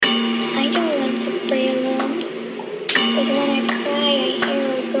I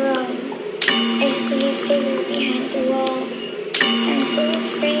hear a groan. I see a figure behind the wall. I'm so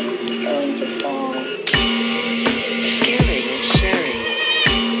afraid it's going to fall. Scaring is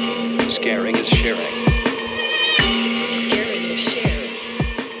sharing. Scaring is sharing. Scaring is sharing.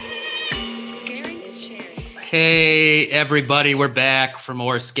 Scaring is sharing. Hey, everybody, we're back for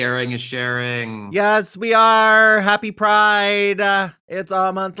more Scaring is Sharing. Yes, we are. Happy Pride. It's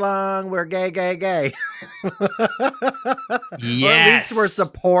all month long. We're gay, gay, gay. Yes. Or at least we're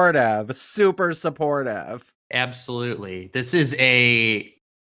supportive, super supportive. Absolutely. This is a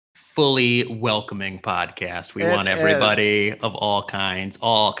fully welcoming podcast. We want everybody of all kinds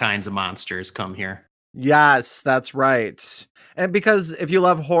of monsters come here. Yes, that's right. And because if you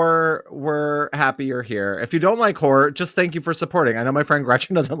love horror, we're happy you're here. If you don't like horror, just thank you for supporting. I know my friend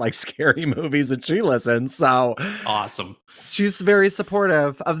Gretchen doesn't like scary movies and she listens, so awesome. She's very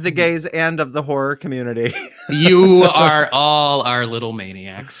supportive of the gays and of the horror community. You are all our little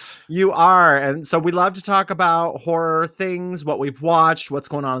maniacs. You are. And so we love to talk about horror things, what we've watched, what's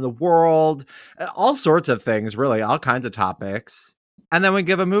going on in the world, all sorts of things, really, all kinds of topics. And then we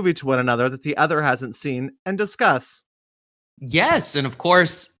give a movie to one another that the other hasn't seen and discuss. Yes, and of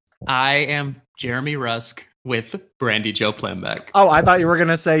course, I am Jeremy Rusk with Brandy Jo Plembeck. Oh, I thought you were going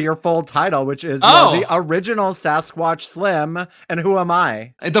to say your full title, which is the original Sasquatch Slim. And who am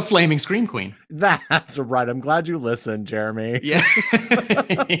I? The Flaming Scream Queen. That's right. I'm glad you listened, Jeremy. Yeah.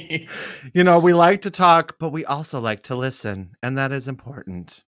 You know, we like to talk, but we also like to listen. And that is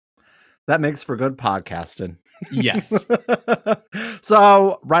important. That makes for good podcasting. Yes.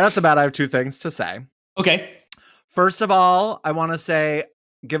 So right off the bat, I have two things to say. Okay. First of all, I want to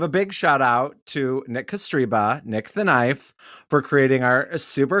give a big shout out to Nick Castriba, Nick the Knife, for creating our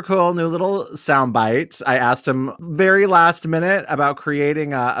super cool new little soundbite. I asked him very last minute about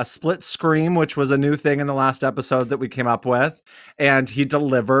creating a split scream, which was a new thing in the last episode that we came up with. And he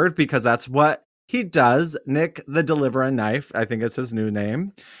delivered because that's what he does. Nick the Deliverin' Knife, I think it's his new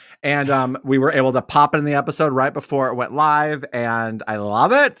name. And we were able to pop it in the episode right before it went live. And I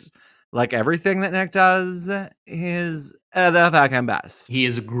love it. Like everything that Nick does is the fucking best. He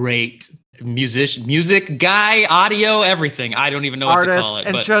is a great music guy, audio, everything. I don't even know what to call it.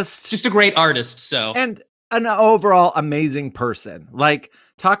 And but just a great artist. So and an overall amazing person. Like,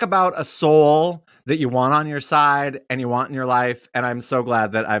 talk about a soul that you want on your side and you want in your life. And I'm so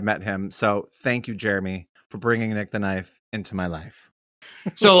glad that I've met him. So thank you, Jeremy, for bringing Nick the Knife into my life.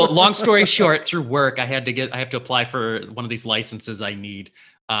 So long story short, through work, I have to apply for one of these licenses I need.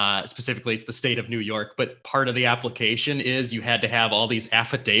 Specifically, it's the state of New York, but part of the application is you had to have all these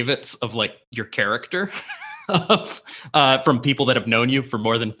affidavits of like your character from people that have known you for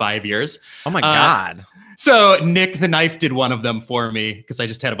more than 5 years. Oh my God. So Nick the Knife did one of them for me because I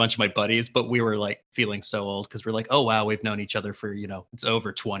just had a bunch of my buddies, but we were like feeling so old because we're like, oh wow, we've known each other for, it's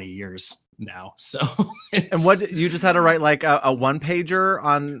over 20 years now. So and what you just had to write like a one pager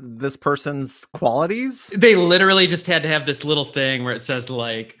on this person's qualities? They literally just had to have this little thing where it says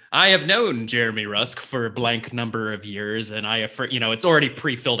like, I have known Jeremy Rusk for a blank number of years, and I have, it's already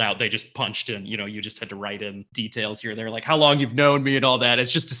pre-filled out. They just punched in, you just had to write in details here. They're like, how long you've known me and all that.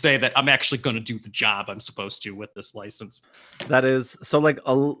 It's just to say that I'm actually going to do the job I'm supposed to with this license. That is so like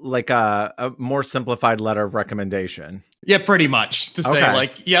a more simplified letter of recommendation. Yeah, pretty much to say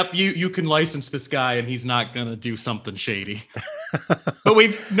like, yep, you can license this guy and he's not going to do something shady. But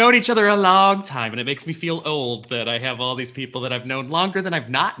we've known each other a long time, and it makes me feel old that I have all these people that I've known longer than I've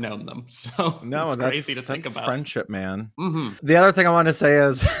not known them. So no, it's crazy to think that's about. Friendship, man. Mm-hmm. The other thing I want to say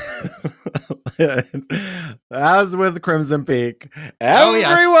is, as with Crimson Peak,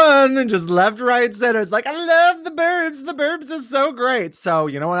 everyone just left, right, center is like, I love the Burbs. The Burbs is so great. So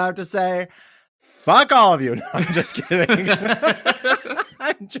you know what I have to say? Fuck all of you. No, I'm just kidding.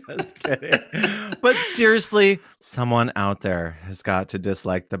 I'm just kidding. But seriously, someone out there has got to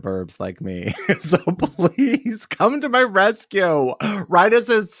dislike the Burbs like me. So please come to my rescue. Write us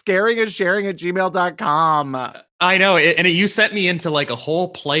at scaringisharing@gmail.com. I know. You sent me into like a whole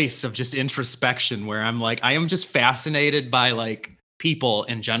place of just introspection where I'm like, I am just fascinated by like people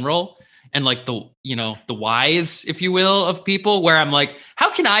in general. And like the whys, if you will, of people, where I'm like,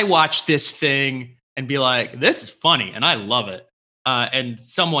 how can I watch this thing and be like, this is funny and I love it. And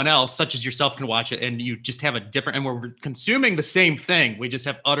someone else, such as yourself, can watch it and you just have a different, and we're consuming the same thing. We just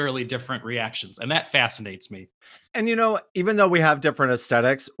have utterly different reactions. And that fascinates me. And even though we have different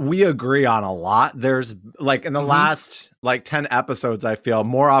aesthetics, we agree on a lot. There's like in the last like 10 episodes, I feel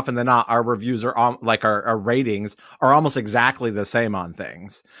more often than not, our reviews are on like our ratings are almost exactly the same on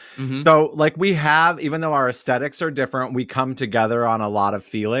things. So like we have, even though our aesthetics are different, we come together on a lot of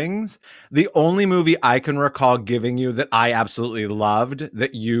feelings. The only movie I can recall giving you that I absolutely loved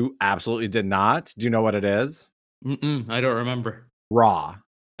that you absolutely did not. Do you know what it is? I don't remember. Raw.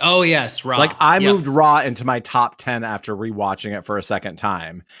 Oh yes, Raw. Like I Yep. moved Raw into my top 10 after rewatching it for a second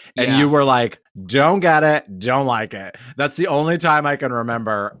time. And Yeah. you were like, don't get it, don't like it. That's the only time I can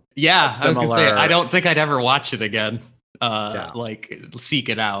remember. Yeah, I was gonna say similar- I don't think I'd ever watch it again. Yeah. Like seek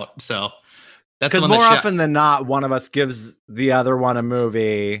it out. So that's the Because one more that often than not, one of us gives the other one a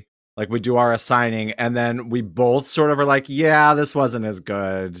movie. Like we do our assigning, and then we both sort of are like, yeah, this wasn't as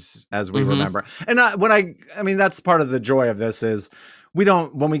good as we remember. And I mean, that's part of the joy of this is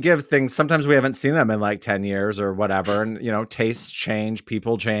when we give things, sometimes we haven't seen them in like 10 years or whatever. And, tastes change,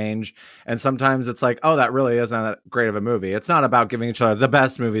 people change. And sometimes it's like, oh, that really isn't that great of a movie. It's not about giving each other the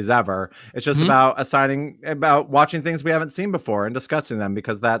best movies ever. It's just about about watching things we haven't seen before and discussing them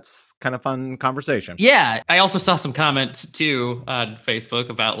because that's kind of fun conversation. Yeah, I also saw some comments too on Facebook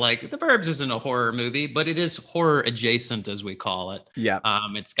about like The Burbs isn't a horror movie, but it is horror adjacent, as we call it. Yeah.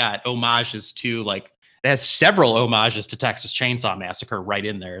 It's got homages to like it has several homages to Texas Chainsaw Massacre right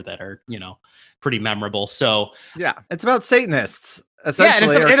in there that are pretty memorable. So yeah, it's about Satanists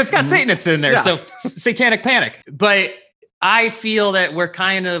essentially. Yeah, and it's got Satanists in there, Yeah. so satanic panic. But I feel that we're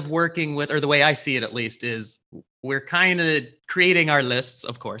kind of working with, or the way I see it at least, is we're kind of creating our lists,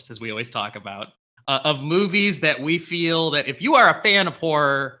 of course, as we always talk about, of movies that we feel that if you are a fan of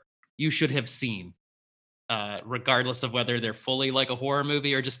horror, you should have seen, regardless of whether they're fully like a horror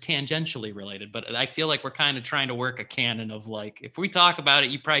movie or just tangentially related. But I feel like we're kind of trying to work a canon of like, if we talk about it,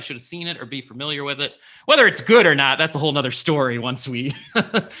 you probably should have seen it or be familiar with it. Whether it's good or not, that's a whole nother story once we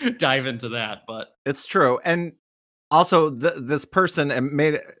dive into that. But it's true. And also this person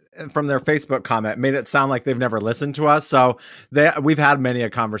made it from their Facebook comment made it sound like they've never listened to us. So we've had many a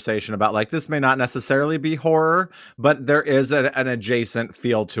conversation about like, this may not necessarily be horror, but there is an adjacent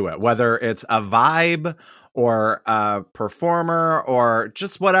feel to it, whether it's a vibe or a performer or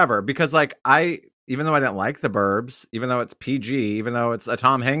just whatever. Because like even though I didn't like The Burbs, even though it's PG, even though it's a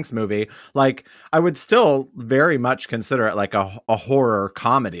Tom Hanks movie, like I would still very much consider it like a horror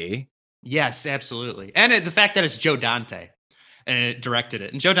comedy. yes, absolutely. And the fact that it's Joe Dante and it directed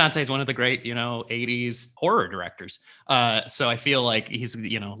it. And Joe Dante is one of the great, 80s horror directors. So I feel like he's,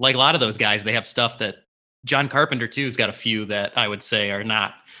 like a lot of those guys, they have stuff that John Carpenter too has got a few that I would say are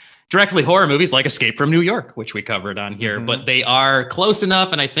not directly horror movies like Escape from New York, which we covered on here, but they are close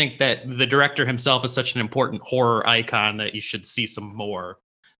enough. And I think that the director himself is such an important horror icon that you should see some more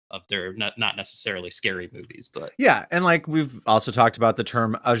of their not necessarily scary movies, but yeah. And like we've also talked about the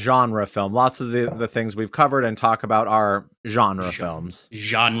term a genre film. Lots of the things we've covered and talk about are genre films.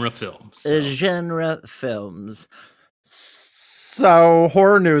 Genre films. Genre films. So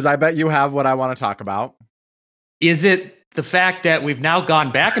horror news, I bet you have what I want to talk about. Is it the fact that we've now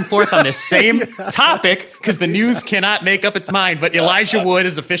gone back and forth on this same topic because the news cannot make up its mind, but Elijah Wood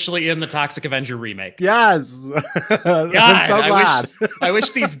is officially in the Toxic Avenger remake? Yes. God, I'm so glad. I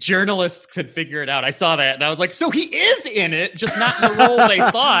wish these journalists could figure it out. I saw that and I was like, so he is in it, just not in the role they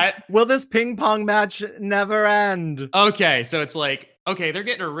thought. Will this ping pong match never end? Okay, so it's like, okay, they're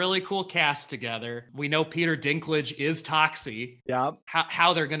getting a really cool cast together. We know Peter Dinklage is Toxie. Yeah.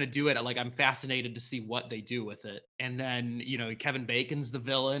 How they're going to do it, like, I'm fascinated to see what they do with it. And then, Kevin Bacon's the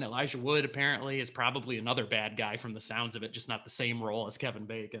villain. Elijah Wood apparently is probably another bad guy from the sounds of it, just not the same role as Kevin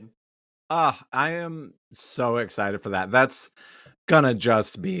Bacon. I am so excited for that. That's gonna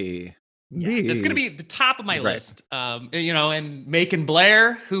just be... Yeah, it's going to be the top of my list. And Macon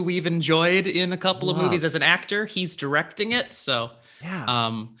Blair, who we've enjoyed in a couple of movies as an actor, he's directing it. So,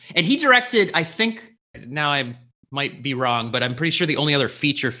 yeah. And he directed, I think, now I might be wrong, but I'm pretty sure the only other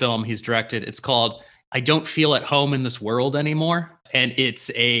feature film he's directed, it's called I Don't Feel at Home in This World Anymore. And it's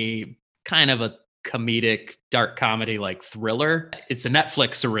a kind of a comedic dark comedy like thriller. It's a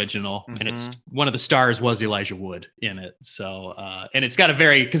Netflix original, and it's one of the stars was Elijah Wood in it. So and it's got a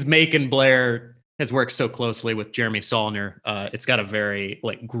very, because Macon Blair has worked so closely with Jeremy Saulnier, it's got a very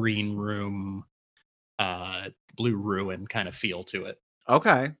like Green Room, Blue Ruin kind of feel to it.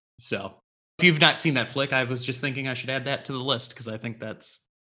 Okay. So if you've not seen that flick, I was just thinking I should add that to the list because I think that's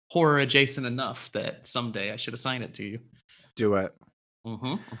horror adjacent enough that someday I should assign it to you. Do it.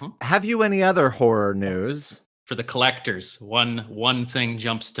 Have you any other horror news? For the collectors, one thing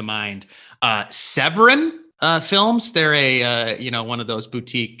jumps to mind. Severin, Films, they're a one of those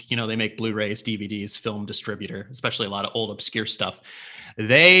boutique, they make Blu-rays, DVDs, film distributor, especially a lot of old obscure stuff.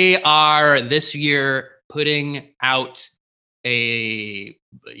 They are this year putting out a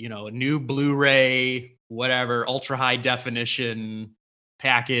new Blu-ray, whatever, ultra high definition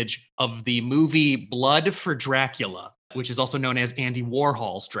package of the movie Blood for Dracula, which is also known as Andy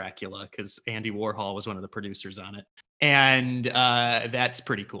Warhol's Dracula, because Andy Warhol was one of the producers on it. And that's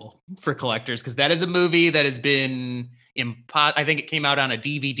pretty cool for collectors, because that is a movie that has been I think it came out on a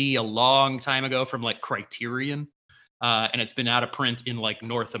DVD a long time ago from like Criterion. And it's been out of print in like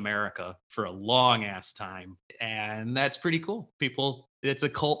North America for a long ass time. And that's pretty cool. It's a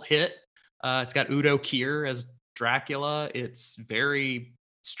cult hit. It's got Udo Kier as Dracula. It's very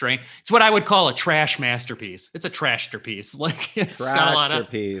strange. It's what I would call a trash masterpiece. It's a trashterpiece. Like it's got a lot of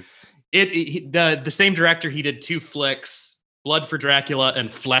Trashterpiece. the same director, he did 2 flicks, Blood for Dracula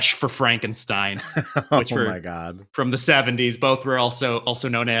and Flesh for Frankenstein, which were my God. from the 70s. Both were also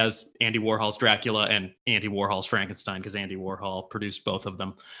known as Andy Warhol's Dracula and Andy Warhol's Frankenstein, because Andy Warhol produced both of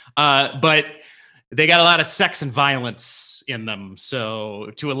them. But they got a lot of sex and violence in them.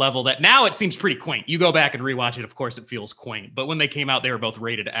 So to a level that now it seems pretty quaint. You go back and rewatch it, of course it feels quaint. But when they came out, they were both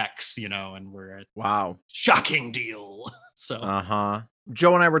rated X, and we're a Wow. shocking deal. So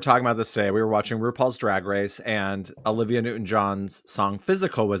Joe and I were talking about this today. We were watching RuPaul's Drag Race, and Olivia Newton-John's song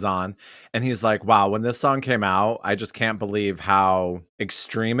Physical was on. And he's like, wow, when this song came out, I just can't believe how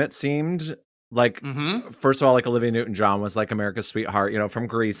extreme it seemed. Like, first of all, like Olivia Newton-John was like America's sweetheart, from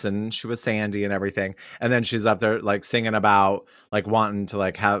Grease, and she was Sandy and everything. And then she's up there like singing about like wanting to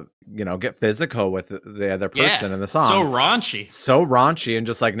like have, get physical with the other person in the song. So raunchy. And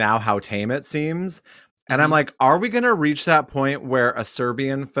just like now how tame it seems. And I'm like, are we going to reach that point where a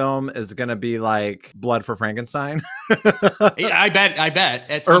Serbian film is going to be like Blood for Frankenstein? Yeah, I bet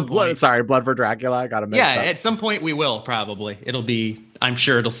at some point. Blood for Dracula. I got to mix up. At some point we will probably. I'm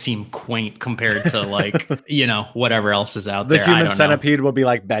sure it'll seem quaint compared to like, whatever else is out there. The human centipede will be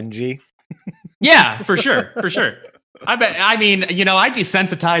like Benji. Yeah, for sure. I bet. I mean, I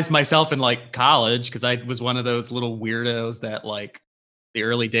desensitized myself in like college because I was one of those little weirdos that like the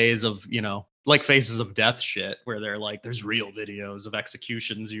early days of, like Faces of Death shit, where they're like, there's real videos of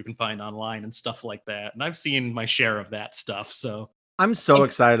executions you can find online and stuff like that. And I've seen my share of that stuff. So I'm so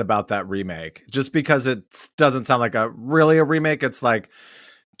excited about that remake, just because it doesn't sound like really a remake. It's like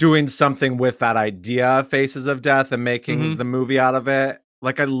doing something with that idea of Faces of Death and making the movie out of it.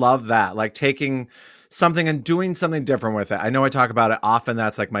 Like, I love that. Like taking something and doing something different with it. I know I talk about it often.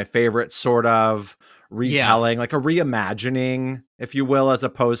 That's like my favorite sort of retelling, like a reimagining, if you will, as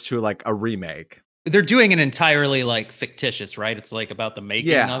opposed to like a remake. They're doing an entirely like fictitious, right? It's like about the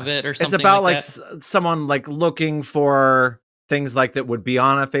making of it or something. It's about like that. Someone like looking for things like that would be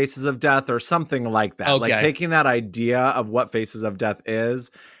on a Faces of Death or something like that. Okay. Like taking that idea of what Faces of Death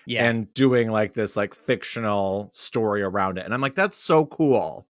is and doing like this like fictional story around it. And I'm like, that's so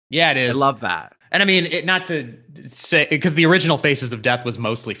cool. Yeah, it is. I love that. And I mean, not to say, because the original Faces of Death was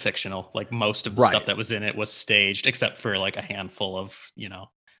mostly fictional. Like most of the stuff that was in it was staged, except for like a handful of,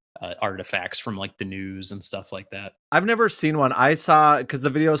 artifacts from like the news and stuff like that. I've never seen one. I saw, because the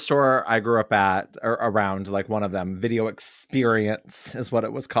video store I grew up at, or around like one of them, Video Experience is what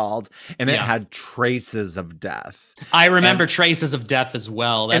it was called. And it had Traces of Death. I remember Traces of Death as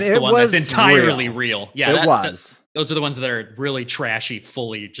well. That's the one that's entirely real. Yeah, those are the ones that are really trashy,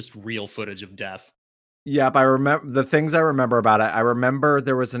 fully just real footage of death. Yep, I remember the things I remember about it. I remember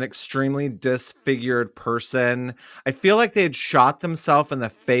there was an extremely disfigured person. I feel like they had shot themselves in the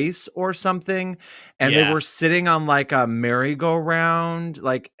face or something, and they were sitting on like a merry-go-round,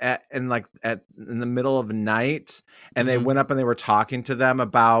 like in the middle of the night, and they went up and they were talking to them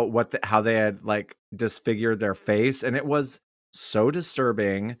about how they had like disfigured their face, and it was so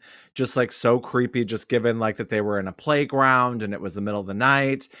disturbing, just like so creepy, just given like that they were in a playground and it was the middle of the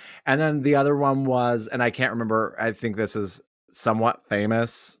night. And then the other one was, and I can't remember, I think this is somewhat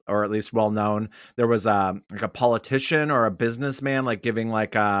famous or at least well known. There was like a politician or a businessman like giving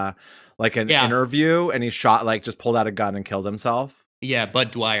like an interview, and he shot, like just pulled out a gun and killed himself. Yeah,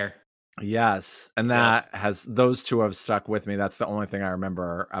 Bud Dwyer. Yes, and those two have stuck with me. That's the only thing I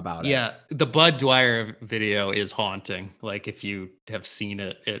remember about it. Yeah, the Bud Dwyer video is haunting. Like if you have seen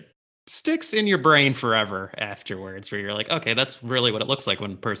it, it sticks in your brain forever afterwards, where you're like, okay, that's really what it looks like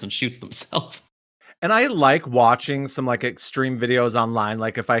when a person shoots themselves. And I like watching some like extreme videos online.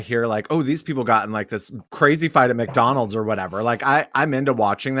 Like if I hear like, oh, these people got in like this crazy fight at McDonald's or whatever, like I'm into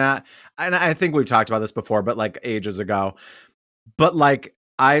watching that. And I think we've talked about this before, but like ages ago. But like,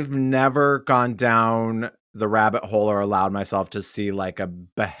 I've never gone down the rabbit hole or allowed myself to see like a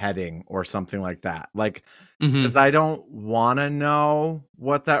beheading or something like that. Like Mhm. because I don't want to know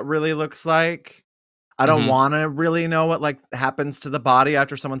what that really looks like. I don't Mhm. want to really know what like happens to the body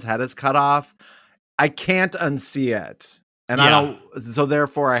after someone's head is cut off. I can't unsee it. And I Yeah. don't, so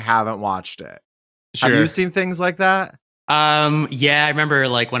therefore I haven't watched it. Have you Sure. seen things like that? Yeah, I remember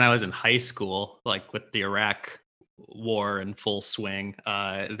like when I was in high school, like with the Iraq war in full swing,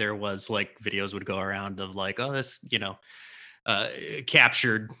 there was like videos would go around of like, oh, this, uh,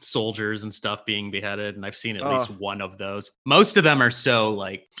 captured soldiers and stuff being beheaded. And I've seen at least Oh, one of those. Most of them are so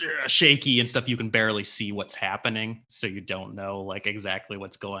like shaky and stuff, you can barely see what's happening. So you don't know like exactly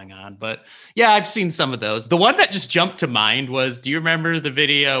what's going on. But yeah, I've seen some of those. The one that just jumped to mind was, do you remember the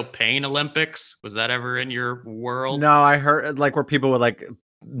video Pain Olympics? Was that ever in your world? no, I heard like where people would like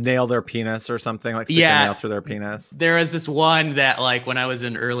nail their penis or something, like stick a nail Yeah, through their penis. there was this one that like when I was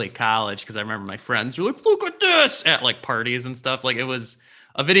in early college, because I remember my friends were like, "Look at this" at like parties and stuff. Like it was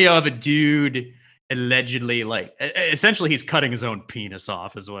a video of a dude allegedly like essentially he's cutting his own penis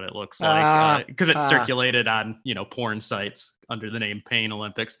off is what it looks like Ah, because it's ah. circulated on porn sites under the name Pain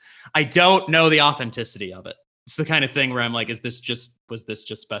Olympics. I don't know the authenticity of it. It's the kind of thing where I'm like, was this just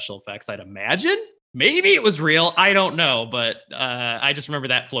special effects? I'd imagine. Maybe it was real. I don't know, but I just remember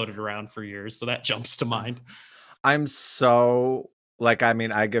that floated around for years, so that jumps to mind. I'm so like, I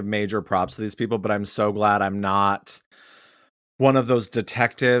mean, I give major props to these people, but I'm so glad I'm not one of those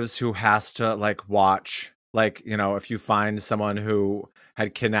detectives who has to like watch, like, if you find someone who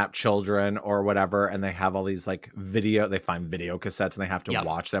had kidnapped children or whatever, and they have all these like they find video cassettes and they have to Yep,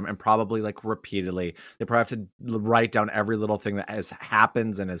 watch them and probably like repeatedly. They probably have to write down every little thing that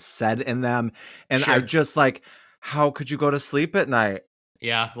happens and is said in them. And I sure. just like, how could you go to sleep at night?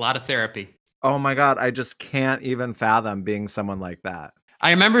 Yeah, a lot of therapy. Oh my God, I just can't even fathom being someone like that. I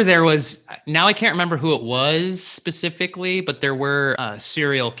remember there was, now I can't remember who it was specifically, but there were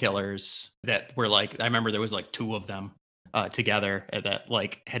serial killers that were like, I remember there was like two of them together that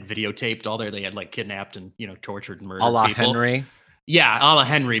like had videotaped they had like kidnapped and, tortured and A murdered la people. Henry. Yeah, a la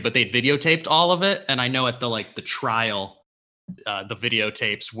Henry, but they'd videotaped all of it. And I know at the trial, the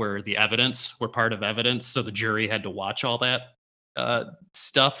videotapes were were part of evidence. So the jury had to watch all that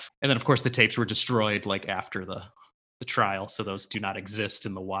stuff. And then of course the tapes were destroyed like after the trial. So those do not exist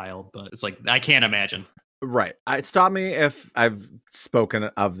in the wild, but it's like, I can't imagine. Right. Stop me if I've spoken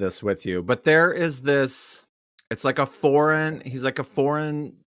of this with you, but there is this. It's like he's like a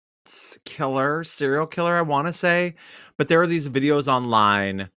foreign killer, serial killer, I want to say. But there are these videos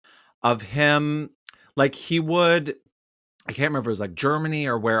online of him, like I can't remember if it was like Germany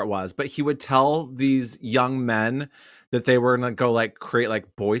or where it was, but he would tell these young men that they were going to go like create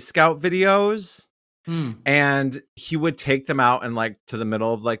like Boy Scout videos, Hmm. and he would take them out and like to the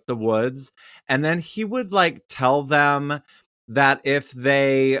middle of like the woods, and then he would like tell them that if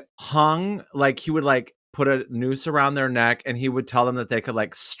they hung, like he would like put a noose around their neck, and he would tell them that they could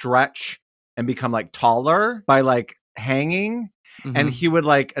like stretch and become like taller by like hanging. And Mm-hmm. he would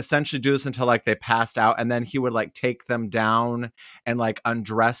like essentially do this until like they passed out, and then he would like take them down and like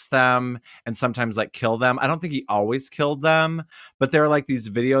undress them and sometimes like kill them. I don't think he always killed them, but there are like these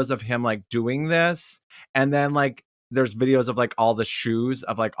videos of him like doing this. And then like there's videos of like all the shoes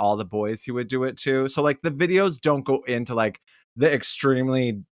of like all the boys he would do it to. So like the videos don't go into like the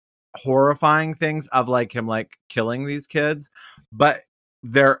extremely horrifying things of like him like killing these kids, but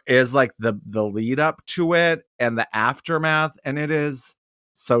there is like the lead up to it and the aftermath, and it is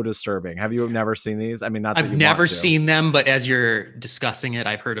so disturbing. Have you never seen these? I mean, not that I've you want never to. seen them, but as you're discussing it,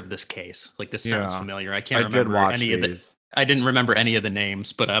 I've heard of this case. Like this sounds Yeah, familiar. I I can't did remember watch any of the these. I didn't remember any of the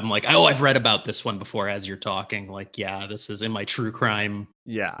names, but I'm like, oh, I've read about this one before as you're talking. Like, yeah, this is in my true crime,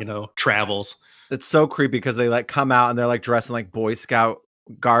 Yeah, travels. it's so creepy because they like come out and they're like dressed in like Boy Scout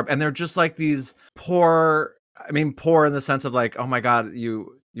garb, and they're just like these poor. I mean, poor in the sense of like, oh my God,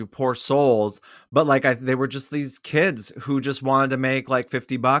 you poor souls. But like, they were just these kids who just wanted to make like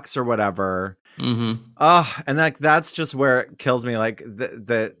 $50 or whatever. Mm-hmm. And like that's just where it kills me. Like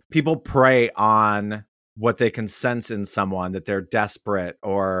the people prey on what they can sense in someone, that they're desperate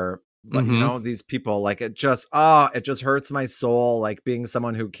or like, Mm-hmm. these people, like it just hurts my soul. Like being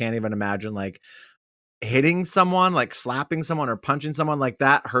someone who can't even imagine like hitting someone, like slapping someone or punching someone, like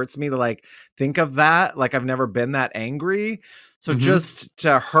that hurts me to like think of that. Like I've never been that angry. So Mm-hmm. just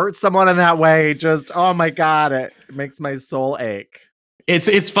to hurt someone in that way, just, oh my God, it makes my soul ache.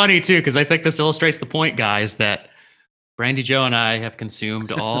 It's funny too, because I think this illustrates the point, guys, that Brandy Joe and I have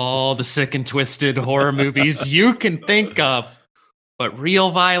consumed all the sick and twisted horror movies you can think of, but real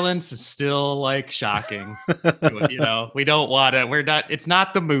violence is still like shocking. We don't want to. We're not. It's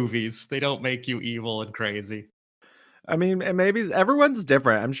not the movies. They don't make you evil and crazy. I mean, and maybe everyone's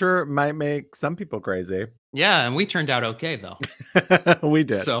different. I'm sure it might make some people crazy. Yeah, and we turned out okay though. We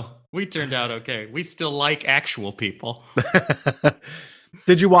did. So we turned out okay. We still like actual people.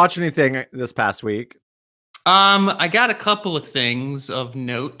 Did you watch anything this past week? I got a couple of things of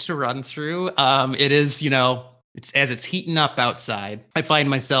note to run through. It is, it's as it's heating up outside. I find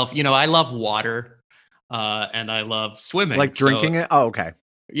myself, I love water, and I love swimming. Like drinking it? Oh, okay.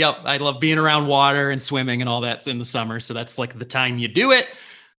 Yep, I love being around water and swimming and all that's in the summer. So that's like the time you do it.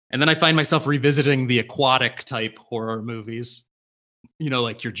 And then I find myself revisiting the aquatic type horror movies,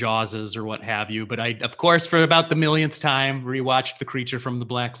 like your Jawses or what have you. But I, of course, for about the millionth time, rewatched The Creature from the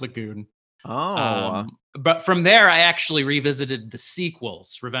Black Lagoon. Oh. But from there, I actually revisited the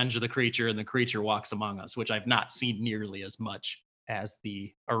sequels, Revenge of the Creature and The Creature Walks Among Us, which I've not seen nearly as much as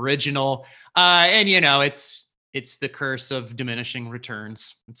the original. And it's the curse of diminishing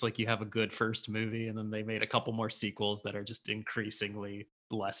returns. It's like you have a good first movie, and then they made a couple more sequels that are just increasingly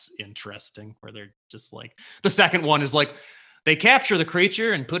less interesting, where they're just like, the second one is like, they capture the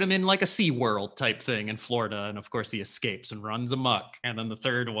creature and put him in like a Sea World type thing in Florida. And of course he escapes and runs amok. And then the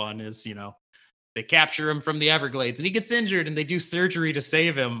third one is, they capture him from the Everglades and he gets injured and they do surgery to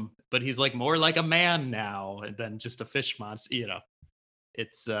save him, but he's like more like a man now than just a fish monster.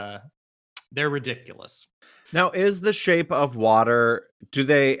 It's they're ridiculous. Now, is The Shape of Water,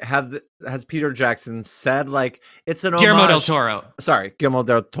 has Peter Jackson said like it's an Guillermo homage? del Toro. Sorry, Guillermo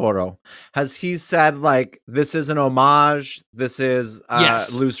del Toro. Has he said like this is an homage? This is a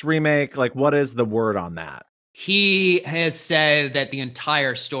Yes. loose remake? Like, what is the word on that? He has said that the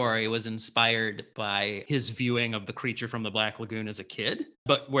entire story was inspired by his viewing of The Creature from the Black Lagoon as a kid,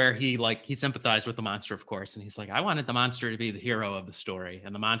 but where he sympathized with the monster, of course. And he's like, I wanted the monster to be the hero of the story,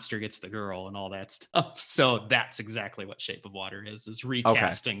 and the monster gets the girl and all that stuff. So that's exactly what Shape of Water is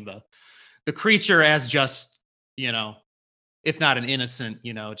recasting the creature as just, if not an innocent,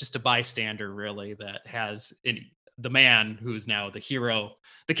 just a bystander really, that has the man who's now the hero,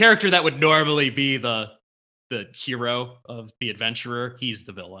 the character that would normally be the hero of the adventurer, he's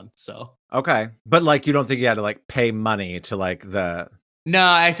the villain. So Okay, but like you don't think you had to like pay money to like the? no,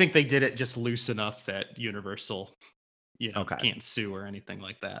 I think they did it just loose enough that Universal, Okay. can't sue or anything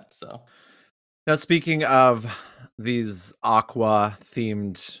like that. So Now, speaking of these aqua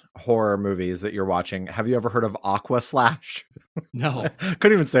themed horror movies that you're watching, have you ever heard of Aqua Slash? no,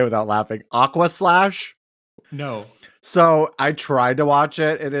 Couldn't even say it without laughing. Aqua Slash. no. So I tried to watch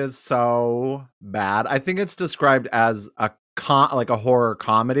it. It is so bad. I think it's described as a horror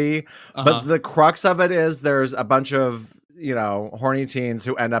comedy, but the crux of it is there's a bunch of horny teens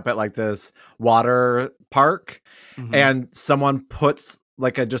who end up at like this water park, and someone puts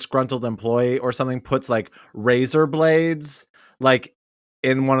like a disgruntled employee or something puts like razor blades like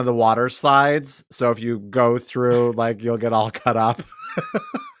in one of the water slides. So if you go through, like you'll get all cut up.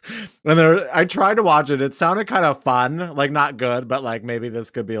 And I tried to watch it. It sounded kind of fun, like not good, but like maybe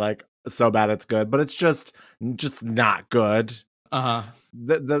this could be like so bad it's good, but it's just not good.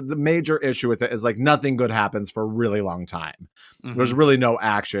 The major issue with it is like nothing good happens for a really long time. There's really no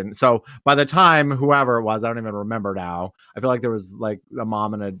action. So by the time whoever it was, I don't even remember now. I feel like there was like a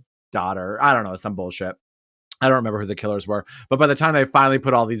mom and a daughter. I don't know, some bullshit. I don't remember who the killers were, but by the time they finally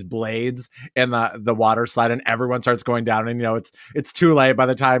put all these blades in the water slide and everyone starts going down, and it's too late. By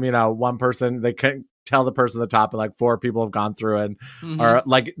the time one person, they can't tell the person at the top, and like 4 people have gone through and are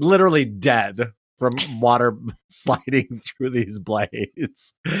like literally dead from water sliding through these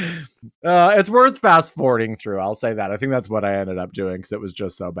blades. It's worth fast forwarding through. I'll say that. I think that's what I ended up doing because it was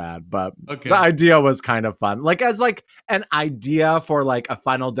just so bad. But the idea was kind of fun, like as like an idea for like a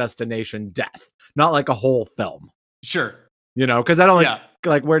Final Destination death, not like a whole film. Sure. Because I don't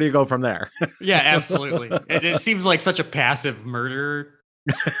like where do you go from there? Yeah, absolutely. It seems like such a passive murder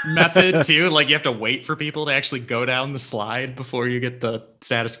method too. Like you have to wait for people to actually go down the slide before you get the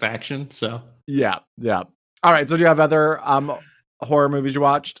satisfaction. So yeah. All right. So do you have other horror movies you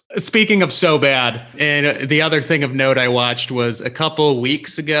watched? Speaking of so bad, and the other thing of note I watched was a couple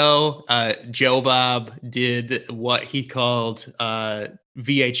weeks ago, Joe Bob did what he called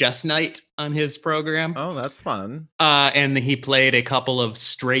VHS night on his program. Oh, that's fun. And he played a couple of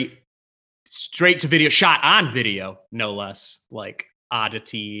straight to video, shot on video, no less, like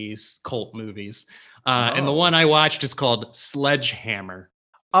oddities, cult movies. And the one I watched is called Sledgehammer.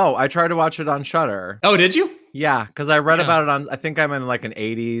 Oh, I tried to watch it on Shudder. Oh, did you? Yeah, because I read about it on, I think I'm in like an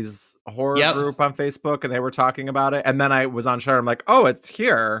 80s horror group on Facebook, and they were talking about it. And then I was on Shudder. I'm like, oh, it's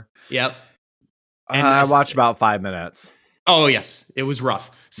here. Yep. And I watched about 5 minutes. Oh, yes. It was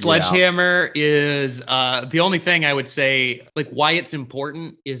rough. Sledgehammer is the only thing I would say, like why it's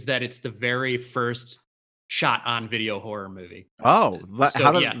important is that it's the very first shot on video horror movie. Oh, So,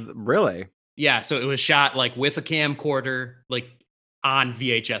 how did yeah. really? Yeah, so it was shot like with a camcorder, like on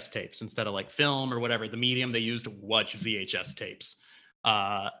VHS tapes instead of like film or whatever. The medium they used was VHS tapes.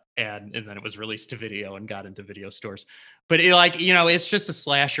 And then it was released to video and got into video stores. But it's just a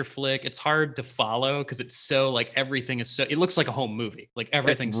slasher flick. It's hard to follow because it's so like everything is so. It looks like a home movie. Like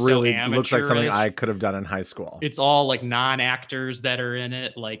everything's It really so amateurish. looks like something I could have done in high school. It's all like non-actors that are in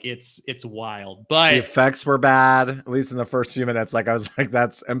it. Like it's wild. The But effects were bad, at least in the first few minutes. Like I was like,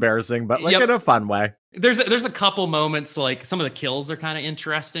 that's embarrassing, but like Yep. in a fun way. there's a couple moments, like some of the kills are kind of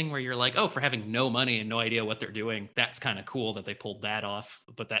interesting where you're like, oh, for having no money and no idea what they're doing, that's kind of cool that they pulled that off.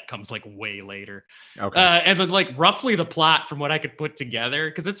 But that comes like way later. Okay. And then like roughly the plot from what I could put together,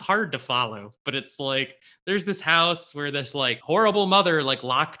 because it's hard to follow, but it's like there's this house where this like horrible mother like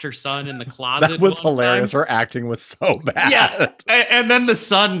locked her son in the closet. That was one hilarious. time. Her acting was so bad. Yeah. And then the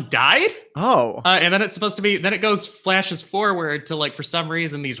son died. Oh. And then it's supposed to be, then it flashes forward to like, for some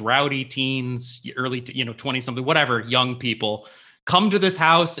reason, these rowdy teens, 20 something, whatever, young people come to this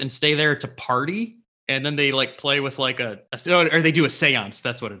house and stay there to party. And then they like play with like or they do a seance.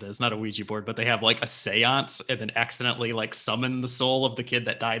 That's what it is. Not a Ouija board, but they have like a seance and then accidentally like summon the soul of the kid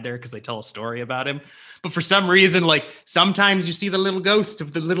that died there because they tell a story about him. But for some reason, like sometimes you see the little ghost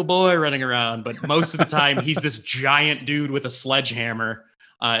of the little boy running around, but most of the time he's this giant dude with a sledgehammer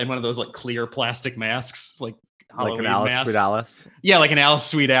and one of those like clear plastic masks, like Halloween an Alice, masks. Sweet Alice. Yeah, like an Alice,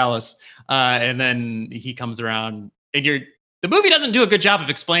 Sweet Alice. And then he comes around and the movie doesn't do a good job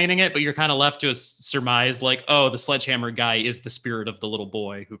of explaining it, but you're kind of left to surmise like, oh, the sledgehammer guy is the spirit of the little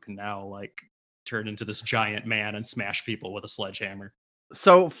boy who can now like turn into this giant man and smash people with a sledgehammer.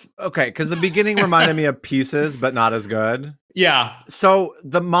 So, okay, because the beginning reminded me of Pieces, but not as good. Yeah. So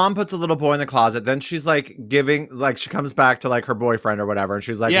the mom puts a little boy in the closet. Then she's like she comes back to like her boyfriend or whatever. And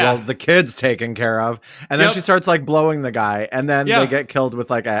she's like, Yeah. well, the kid's taken care of. And then Yep. she starts like blowing the guy. And then Yeah. they get killed with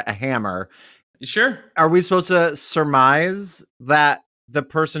like a hammer. Sure. Are we supposed to surmise that the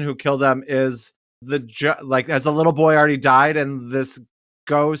person who killed them is like, has the little boy already died and this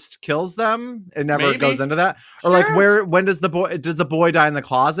ghost kills them? It never Maybe. goes into that. Or Sure. like when does the boy die in the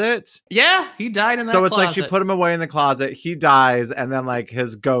closet? Yeah, he died in that So it's like she closet. put him away in the closet, he dies, and then like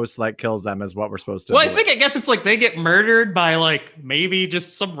his ghost like kills them is what we're supposed to Well, believe. I guess it's like they get murdered by like maybe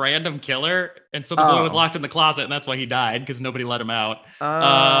just some random killer. And so the boy was Oh. locked in the closet and that's why he died because nobody let him out.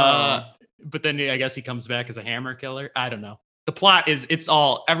 But then I guess he comes back as a hammer killer. I don't know. The plot is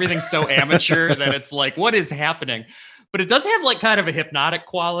everything's so amateur that it's like, what is happening? But it does have like kind of a hypnotic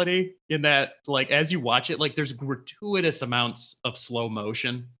quality in that, like, as you watch it, like there's gratuitous amounts of slow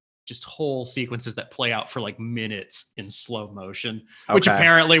motion, just whole sequences that play out for like minutes in slow motion, which Okay.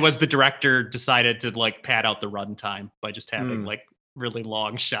 apparently was the director decided to like pad out the runtime by just having Mm. like really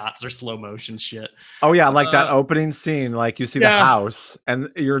long shots or slow motion shit. Oh yeah, like that opening scene, like you see the yeah. house and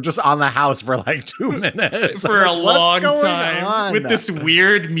you're just on the house for like 2 minutes. For I'm a like, what's long going time on? with this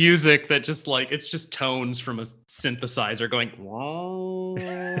weird music that just like it's just tones from a synthesizer going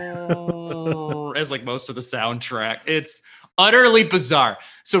as like most of the soundtrack. It's utterly bizarre.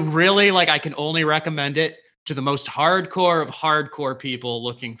 So really, like I can only recommend it to the most hardcore of hardcore people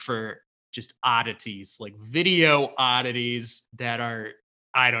looking for just oddities, like video oddities that are,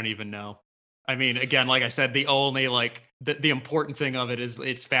 I don't even know. I mean, again, like I said, the only like the important thing of it is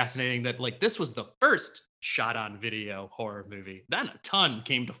it's fascinating that like this was the first shot on video horror movie. Then a ton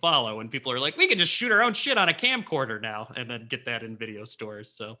came to follow and people are like, we can just shoot our own shit on a camcorder now and then get that in video stores.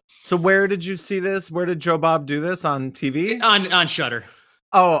 So where did you see this? Where did Joe Bob do this? On TV? On Shudder.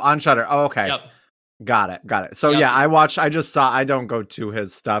 Oh, on Shudder. Oh, okay. Yep. Got it. So Yep. yeah, I don't go to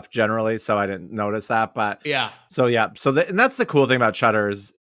his stuff generally, so I didn't notice that. But Yeah. so yeah, and that's the cool thing about Shudder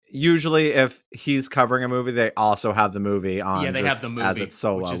is usually if he's covering a movie, they also have the movie on. Yeah, they have the as movie, it's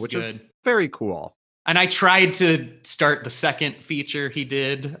solo, which which is good. very cool. And I tried to start the second feature he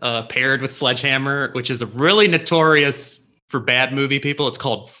did, paired with Sledgehammer, which is a really notorious for bad movie people. It's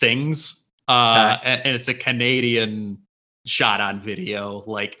called Things. And it's a Canadian shot on video.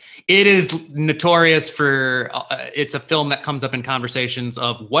 Like it is notorious for, it's a film that comes up in conversations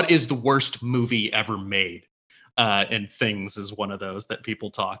of what is the worst movie ever made. And Things is one of those that people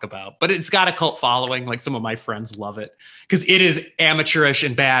talk about, but it's got a cult following. Like some of my friends love it because it is amateurish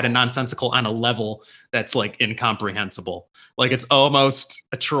and bad and nonsensical on a level that's like incomprehensible. Like it's almost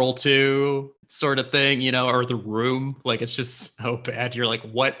a Troll 2 sort of thing, or The Room. Like it's just so bad. You're like,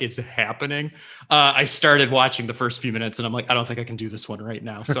 what is happening? I started watching the first few minutes and I'm like, I don't think I can do this one right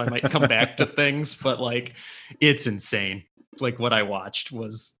now. So I might come back to Things, but like, it's insane. Like what I watched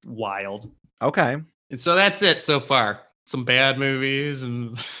was wild. Okay. And so that's it so far. Some bad movies,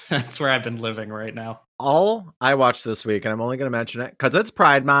 and that's where I've been living right now. All I watched this week, and I'm only going to mention it because it's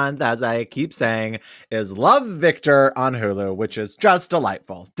Pride Month, as I keep saying, is Love Victor on Hulu, which is just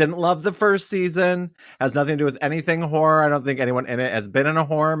delightful. Didn't love the first season. Has nothing to do with anything horror. I don't think anyone in it has been in a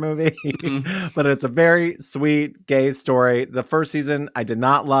horror movie, but it's a very sweet gay story. The first season I did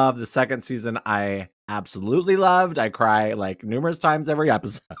not love. The second season I absolutely loved. I cry like numerous times every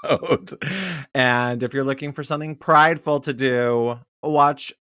episode. And if you're looking for something prideful to do,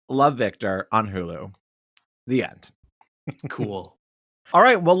 watch Love Victor on Hulu. The end. Cool. All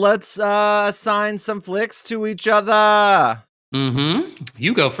right, well, let's assign some flicks to each other.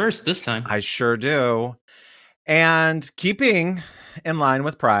 You go first this time. I sure do. And keeping in line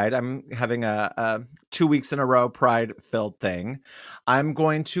with Pride, I'm having a 2 weeks in a row Pride-filled thing. I'm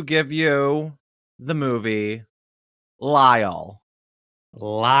going to give you the movie Lyle.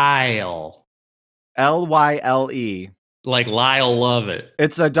 Lyle. Lyle. Like Lyle Lovett.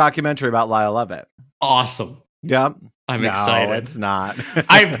 It's a documentary about Lyle Lovett. Awesome. Yep. I'm excited. No, it's not.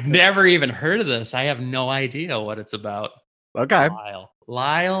 I've never even heard of this. I have no idea what it's about. Okay. Lyle.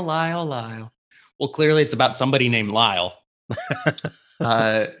 Well, clearly it's about somebody named Lyle.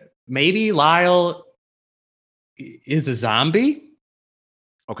 Maybe Lyle is a zombie?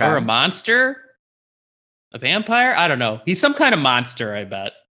 Okay. Or a monster? A vampire? I don't know. He's some kind of monster, I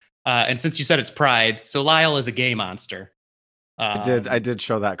bet. And since you said it's Pride, so Lyle is a gay monster. I did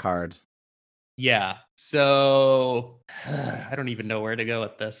show that card. Yeah. So I don't even know where to go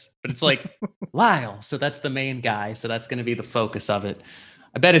with this, but it's like Lyle. So that's the main guy. So that's going to be the focus of it.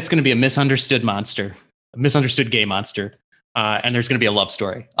 I bet it's going to be a misunderstood monster, a misunderstood gay monster. And there's going to be a love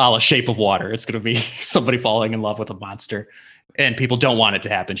story, a la Shape of Water. It's going to be somebody falling in love with a monster, and people don't want it to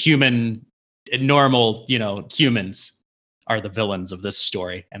happen. Normal, humans are the villains of this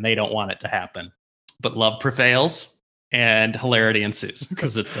story, and they don't want it to happen. But love prevails, and hilarity ensues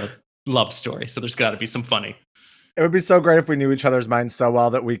because it's a love story. So there's got to be some funny. It would be so great if we knew each other's minds so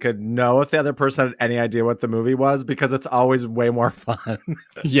well that we could know if the other person had any idea what the movie was, because it's always way more fun.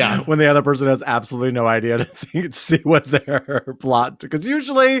 Yeah. When the other person has absolutely no idea to see what their plot, because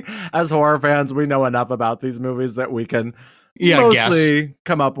usually as horror fans, we know enough about these movies that we can mostly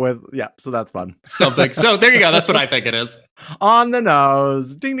come up with. Yeah. So that's fun. Something. So there you go. That's what I think it is. On the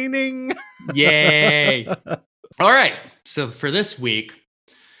nose. Ding, ding, ding. Yay. All right. So for this week,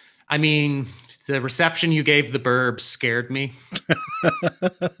 I mean, the reception you gave The Burbs scared me.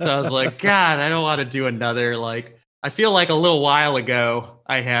 So I was like, God, I don't want to do another, I feel like a little while ago,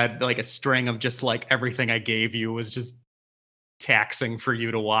 I had a string of just everything I gave you was just taxing for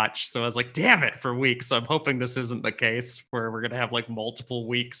you to watch. So I was like, damn it, for weeks. So I'm hoping this isn't the case where we're going to have multiple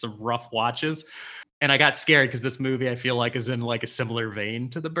weeks of rough watches. And I got scared because this movie I feel like is in a similar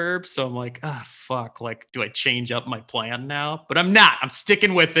vein to The Burbs. So I'm like, fuck. Do I change up my plan now? But I'm not. I'm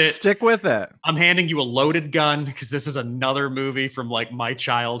sticking with it. Stick with it. I'm handing you a loaded gun because this is another movie from my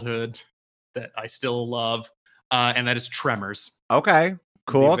childhood that I still love. And that is Tremors. Okay.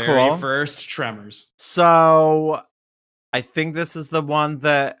 Cool. The very first Tremors. So I think this is the one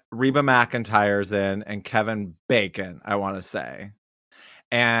that Reba McEntire's in and Kevin Bacon, I want to say.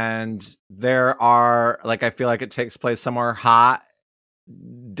 And there are, I feel like it takes place somewhere hot,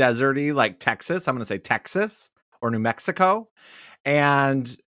 deserty, like Texas. I'm going to say Texas or New Mexico.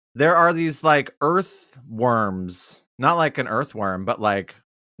 And there are these earthworms, not like an earthworm, but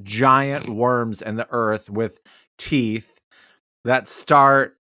giant worms in the earth with teeth that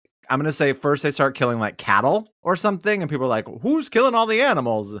start, I'm going to say first they start killing cattle or something. And people are like, who's killing all the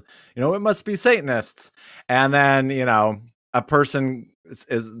animals? It must be Satanists. And then, a person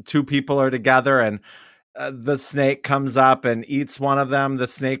is two people are together and the snake comes up and eats one of them, the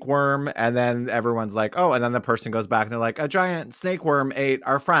snake worm. And then everyone's like, oh, and then the person goes back and they're like, a giant snake worm ate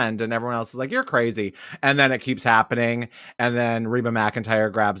our friend. And everyone else is like, you're crazy. And then it keeps happening. And then Reba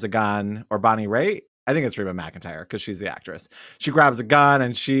McEntire grabs a gun, or Bonnie Raitt. I think it's Reba McEntire because she's the actress. She grabs a gun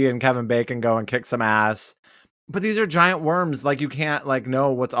and she and Kevin Bacon go and kick some ass. But these are giant worms. You can't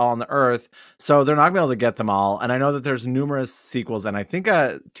know what's all on the earth. So they're not going to be able to get them all. And I know that there's numerous sequels and I think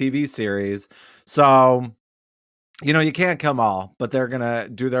a TV series. So, you can't kill them all, but they're going to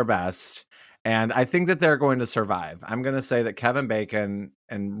do their best. And I think that they're going to survive. I'm going to say that Kevin Bacon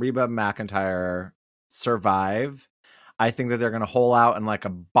and Reba McEntire survive. I think that they're going to hole out in a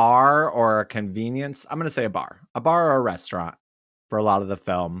bar or a convenience. I'm going to say a bar or a restaurant for a lot of the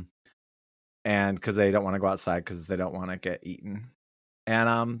film. And because they don't want to go outside because they don't want to get eaten.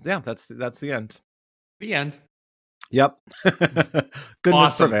 And that's the end. The end. Yep.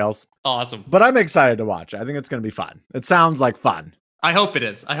 Goodness prevails. Awesome. But I'm excited to watch it. I think it's going to be fun. It sounds like fun. I hope it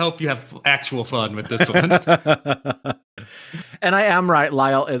is. I hope you have actual fun with this one. And I am right.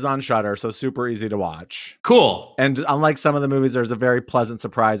 Lyle is on Shudder, so super easy to watch. Cool. And unlike some of the movies, there's a very pleasant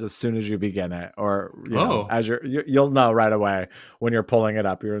surprise as soon as you begin it, or Oh. as you'll know right away when you're pulling it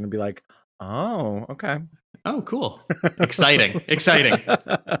up. You're going to be like, "Oh, okay." Oh, cool. Exciting. Exciting.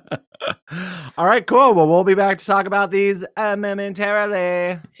 All right, cool. Well, we'll be back to talk about these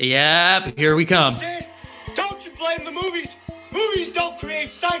momentarily. Yep, here we come. Sid, don't you blame the movies. Movies don't create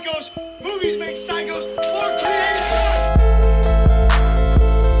psychos. Movies make psychos more creative.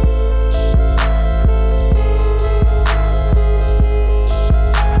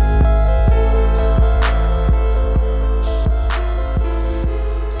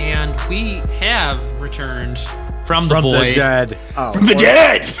 And we have returned from the void. The dead. Oh, From the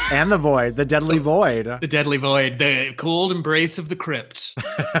dead! And the void. The deadly void. The deadly void. The cold embrace of the crypt.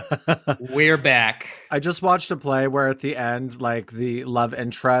 We're back. I just watched a play where at the end, like the love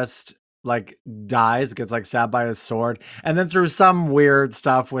interest like dies, gets like stabbed by a sword, and then through some weird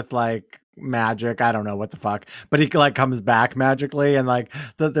stuff with like magic, I don't know what the fuck, but he like comes back magically, and like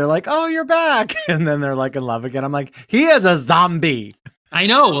they're like, "Oh, you're back," and then they're like in love again. I'm like, he is a zombie. I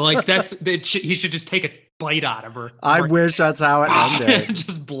know. Like he should just take a bite out of her. I wish that's how it ended.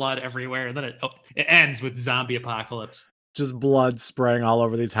 Just blood everywhere, and then it ends with zombie apocalypse. Just blood spraying all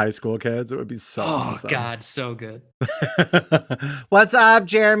over these high school kids. It would be so awesome. God, so good. What's up,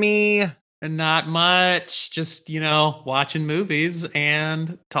 Jeremy? And not much. Just, watching movies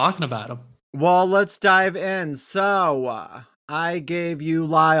and talking about them. Well, let's dive in. So, I gave you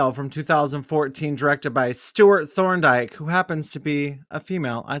Lyle from 2014, directed by Stuart Thorndike, who happens to be a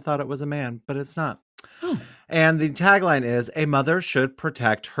female. I thought it was a man, but it's not. Oh. And the tagline is, "A mother should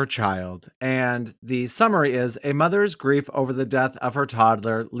protect her child." And the summary is, "A mother's grief over the death of her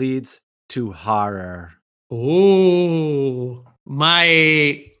toddler leads to horror." Ooh.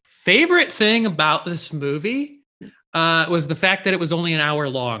 My favorite thing about this movie was the fact that it was only an hour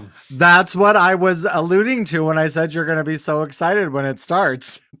long. That's what I was alluding to when I said you're going to be so excited when it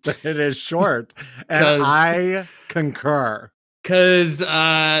starts. That it is short. And I concur. Because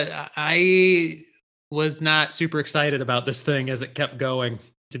I was not super excited about this thing as it kept going,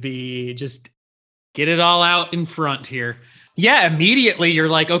 to be just get it all out in front here. Yeah, immediately you're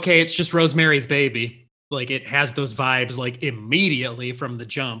like, okay, it's just Rosemary's Baby. Like it has those vibes like immediately from the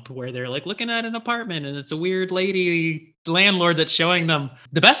jump, where they're like looking at an apartment and it's a weird lady landlord that's showing them.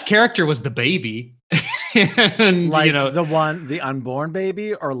 The best character was the baby. And like the unborn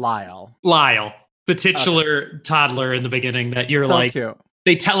baby, or Lyle? Lyle, the titular toddler in the beginning that you're so like, cute.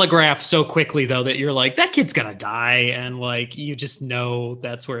 They telegraph so quickly though that you're like, that kid's gonna die, and like you just know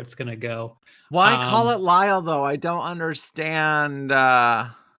that's where it's gonna go. Why call it Lyle though? I don't understand.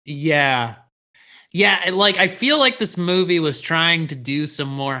 Yeah, like I feel like this movie was trying to do some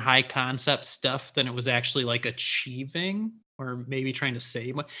more high concept stuff than it was actually like achieving, or maybe trying to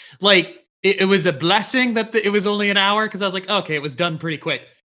say. Like it was a blessing that it was only an hour, because I was like, okay, it was done pretty quick.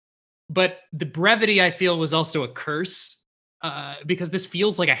 But the brevity, I feel, was also a curse. Because this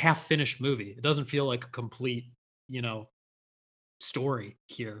feels like a half-finished movie. It doesn't feel like a complete, story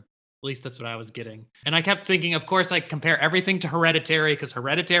here. At least that's what I was getting. And I kept thinking, of course, I compare everything to Hereditary because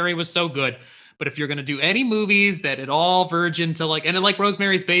Hereditary was so good. But if you're going to do any movies that it all verge into like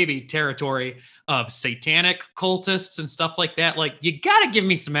Rosemary's Baby territory of satanic cultists and stuff like that, like you got to give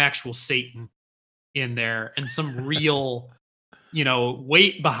me some actual Satan in there and some real...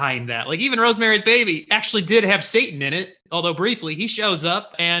 weight behind that. Like even Rosemary's Baby actually did have Satan in it, although briefly he shows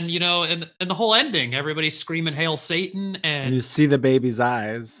up, and and the whole ending, everybody's screaming "Hail Satan!" and you see the baby's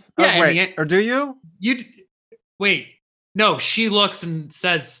eyes. Yeah, oh, wait, or do you? Wait, no. She looks and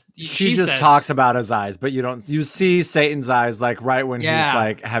says she just talks about his eyes, but you don't. You see Satan's eyes like right when he's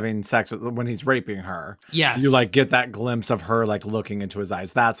like having sex when he's raping her. Yes, you like get that glimpse of her like looking into his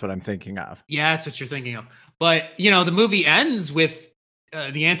eyes. That's what I'm thinking of. Yeah, that's what you're thinking of. But, the movie ends with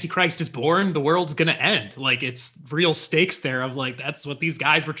the Antichrist is born. The world's going to end. Like, it's real stakes there of, like, that's what these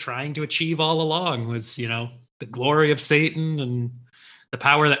guys were trying to achieve all along was, the glory of Satan and the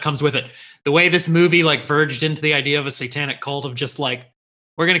power that comes with it. The way this movie, like, verged into the idea of a satanic cult of just, like,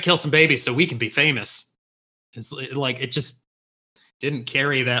 we're going to kill some babies so we can be famous. It's like, it just didn't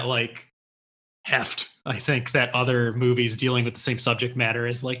carry that, like, heft. I think that other movies dealing with the same subject matter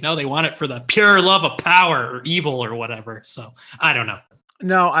is like, no, they want it for the pure love of power or evil or whatever. So I don't know.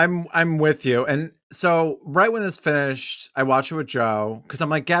 No, I'm with you. And so right when this finished, I watched it with Joe because I'm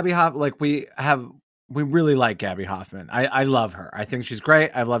like, Gabby Hoff, like we have we really like Gabby Hoffman. I love her. I think she's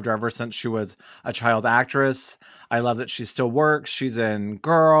great. I've loved her ever since she was a child actress. I love that she still works. She's in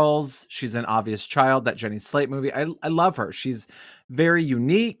Girls. She's in Obvious Child, that Jenny Slate movie. I love her. She's very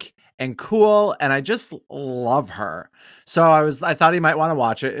unique and cool, and I just love her. So I thought he might want to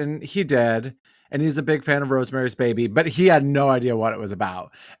watch it, and he did. And he's a big fan of Rosemary's Baby, but he had no idea what it was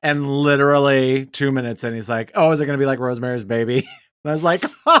about. And literally 2 minutes in, he's like, "Oh, is it going to be like Rosemary's Baby?" And I was like,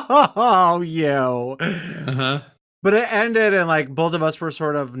 "Oh, you." Uh-huh. But it ended, and like both of us were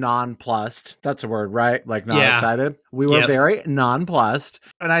sort of nonplussed. That's a word, right? Like not Yeah. excited. We were Yep. very nonplussed.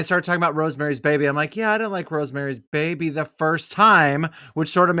 And I started talking about Rosemary's Baby. I'm like, yeah, I didn't like Rosemary's Baby the first time, which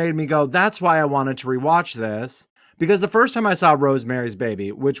sort of made me go, that's why I wanted to rewatch this. Because the first time I saw Rosemary's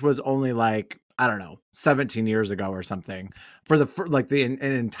Baby, which was only like, I don't know, 17 years ago or something, for the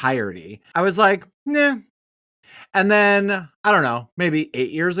entirety, I was like, nah. And then, I don't know, maybe 8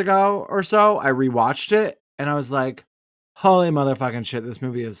 years ago or so, I rewatched it and I was like, holy motherfucking shit, this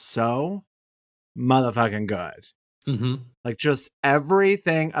movie is so motherfucking good. Mm-hmm. Like just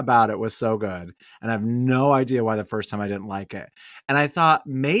everything about it was so good. And I have no idea why the first time I didn't like it. And I thought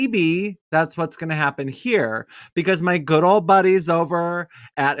maybe that's what's going to happen here, because my good old buddies over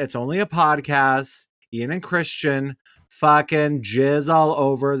at It's Only a Podcast, Ian and Christian, fucking jizz all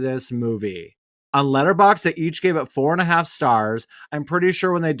over this movie. On Letterboxd, they each gave it 4.5 stars. I'm pretty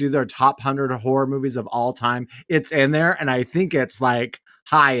sure when they do their top 100 horror movies of all time, it's in there. And I think it's like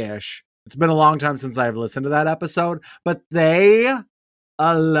high-ish. It's been a long time since I've listened to that episode, but they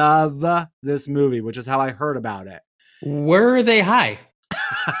love this movie, which is how I heard about it. Were they high?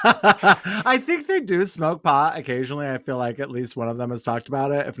 I think they do smoke pot occasionally. I feel like at least one of them has talked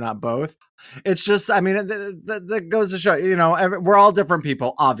about it, if not both. It's just, I mean, that goes to show, you know, we're all different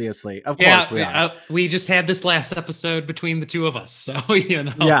people, obviously. Of course we are. We just had this last episode between the two of us, so, you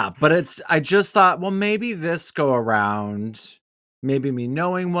know. Yeah, but I just thought, well, maybe this go around, maybe me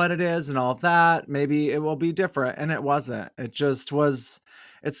knowing what it is and all that, maybe it will be different. And it wasn't. It just was.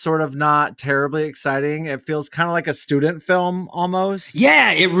 It's sort of not terribly exciting. It feels kind of like a student film almost.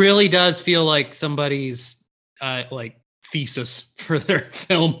 Yeah, it really does feel like somebody's like thesis for their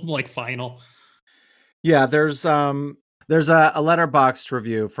film, like final. Yeah, there's a Letterboxd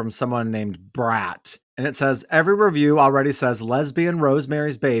review from someone named Brat, and it says every review already says lesbian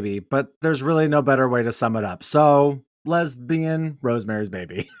Rosemary's Baby, but there's really no better way to sum it up. So lesbian Rosemary's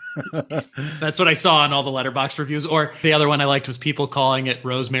Baby. That's what I saw on all the Letterboxd reviews. Or the other one I liked was people calling it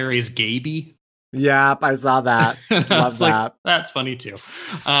Rosemary's Gaby. Yep, I saw that. Love that. Like, that's funny too.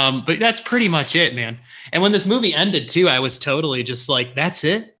 But that's pretty much it, man. And when this movie ended too, I was totally just like, that's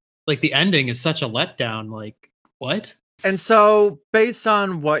it? Like the ending is such a letdown. Like, what? And so based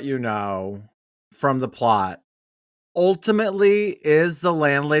on what you know from the plot, ultimately, is the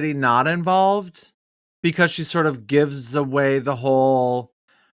landlady not involved? Because she sort of gives away the whole,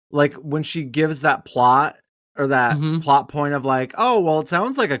 like when she gives that plot or that plot point of like, oh, well, it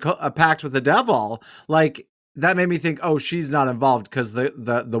sounds like a pact with the devil. Like that made me think, oh, she's not involved because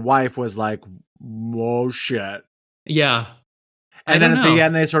the wife was like, whoa, shit. Yeah. And then at the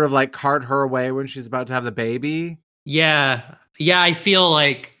end, they sort of like cart her away when she's about to have the baby. Yeah. Yeah. I feel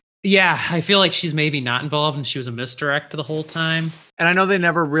like she's maybe not involved and she was a misdirect the whole time. And I know they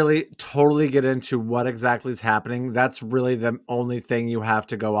never really totally get into what exactly is happening. That's really the only thing you have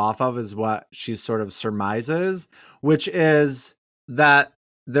to go off of is what she sort of surmises, which is that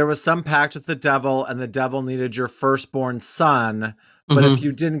there was some pact with the devil and the devil needed your firstborn son. But if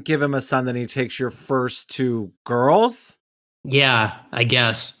you didn't give him a son, then he takes your first two girls. Yeah, I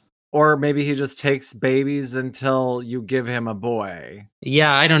guess. Or maybe he just takes babies until you give him a boy.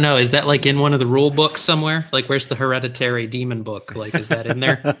 Yeah, I don't know. Is that like in one of the rule books somewhere? Like, where's the hereditary demon book? Like, is that in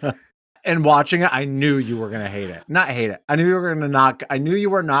there? And watching it, I knew you were going to hate it. Not hate it. I knew you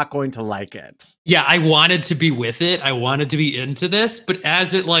were not going to like it. Yeah, I wanted to be with it. I wanted to be into this. But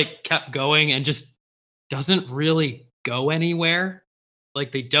as it like kept going and just doesn't really go anywhere,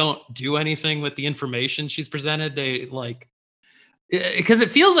 like they don't do anything with the information she's presented. They like, because it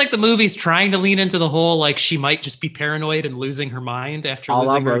feels like the movie's trying to lean into the whole like she might just be paranoid and losing her mind after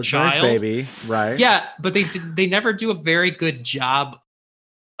losing her child. Baby, right? Yeah, but they never do a very good job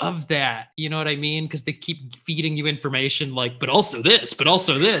of that. You know what I mean? Because they keep feeding you information like, but also this,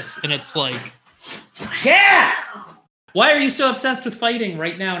 and it's like, yes. Why are you so obsessed with fighting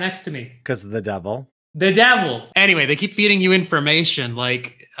right now next to me? Because of the devil. The devil. Anyway, they keep feeding you information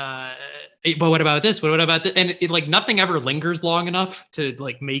like. But what about this? What about this? And it like nothing ever lingers long enough to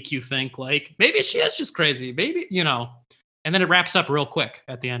like make you think like maybe she is just crazy, maybe, you know. And then it wraps up real quick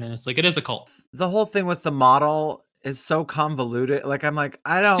at the end, and it's like it is a cult. The whole thing with the model is so convoluted. Like I'm like,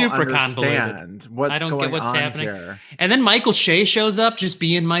 I don't Super convoluted. understand what's I don't going get what's on happening. here. And then Michael Shea shows up just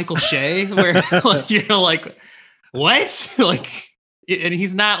being Michael Shea, where like, you're like, what? Like, and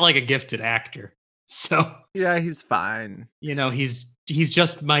he's not like a gifted actor. So, Yeah, he's fine. you know, he's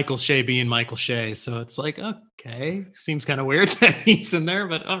just Michael Shea being Michael Shea. So it's like, okay, seems kind of weird that he's in there,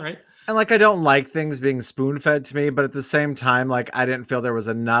 but all right. And like I don't like things being spoon fed to me, but at the same time, like I didn't feel there was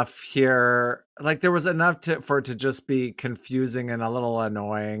enough here. Like there was enough for it to just be confusing and a little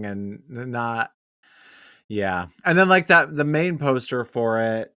annoying and not. Yeah. And then like the main poster for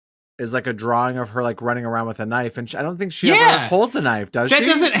it is like a drawing of her like running around with a knife, and I don't think she ever Yeah. holds a knife, does That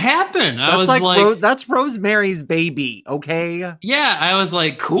she? doesn't happen. I That's was like, like, that's Rosemary's Baby, okay? yeah, I was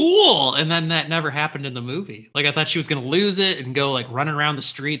like, cool. And then that never happened in the movie. Like, I thought she was going to lose it and go like running around the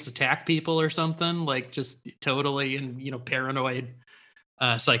streets, attack people or something, like just totally in, you know, paranoid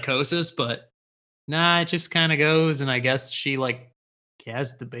psychosis. But nah, it just kind of goes. And I guess she like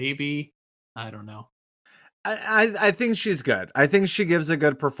has the baby. I don't know. I think she's good. I think she gives a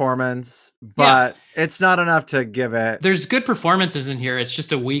good performance, but it's not enough to give it. There's good performances in here. It's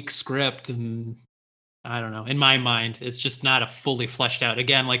just a weak script. And I don't know. In my mind, it's just not a fully fleshed out.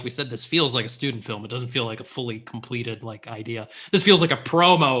 Again, like we said, this feels like a student film. It doesn't feel like a fully completed like idea. This feels like a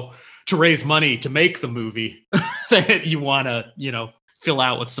promo to raise money to make the movie that you want to, you know, fill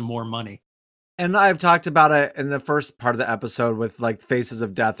out with some more money. And I've talked about it in the first part of the episode with like Faces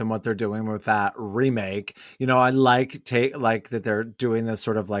of Death and what they're doing with that remake. You know, I like that they're doing this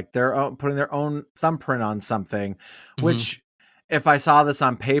sort of like their own, putting their own thumbprint on something, which if I saw this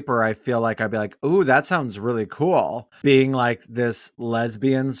on paper, I feel like I'd be like, ooh, that sounds really cool. Being like this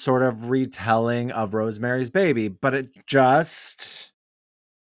lesbian sort of retelling of Rosemary's Baby, but it just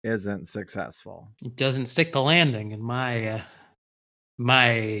isn't successful. It doesn't stick the landing in my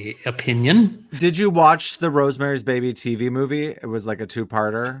opinion. Did you watch the Rosemary's Baby TV movie? It was like a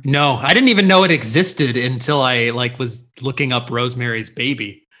 2-parter. No, I didn't even know it existed until I like was looking up Rosemary's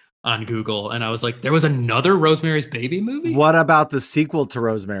Baby on Google, and I was like, there was another Rosemary's Baby movie? What about the sequel to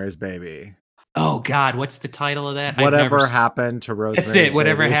Rosemary's Baby? Oh God, what's the title of that? Whatever happened to Rosemary's That's it.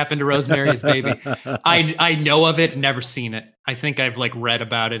 Whatever Baby? happened to Rosemary's Baby? I know of it, never seen it. I think I've like read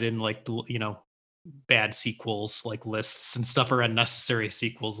about it in like the, you know, bad sequels like lists and stuff, or unnecessary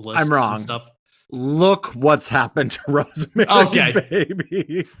sequels lists. I'm wrong. And stuff. Look what's happened to Rosemary's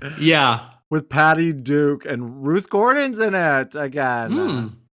Baby. Yeah. With Patty Duke and Ruth Gordon's in it again.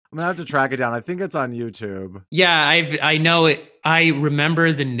 I'm gonna have to track it down. I think it's on YouTube. Yeah, I know it. I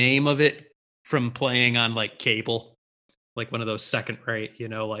remember the name of it from playing on like cable, like one of those second rate, you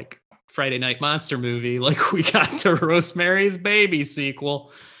know, like Friday Night Monster movie. Like we got to Rosemary's Baby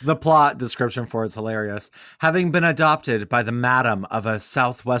sequel. The plot description for it's hilarious. Having been adopted by the madam of a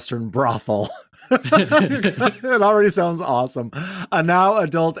southwestern brothel. It already sounds awesome. A now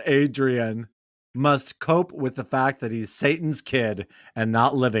adult Adrian must cope with the fact that he's Satan's kid and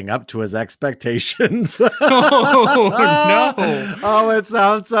not living up to his expectations. Oh, no. Oh, it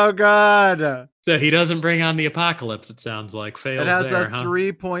sounds so good. So he doesn't bring on the apocalypse, it sounds like. Fails It has there, a huh?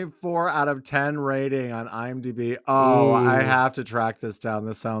 3.4 out of 10 rating on IMDb. Oh, Ooh. I have to track this down.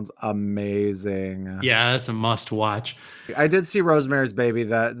 This sounds amazing. Yeah, that's a must watch. I did see Rosemary's Baby,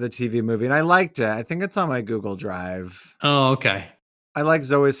 the TV movie, and I liked it. I think it's on my Google Drive. Oh, okay. I like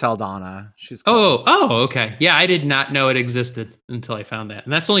Zoe Saldana. She's cool. Oh, okay. Yeah, I did not know it existed until I found that.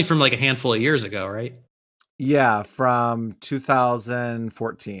 And that's only from like a handful of years ago, right? Yeah, from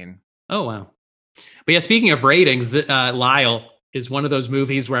 2014. Oh, wow. But yeah, speaking of ratings, Lyle is one of those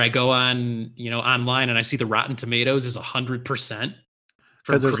movies where I go on, you know, online and I see the Rotten Tomatoes is 100%.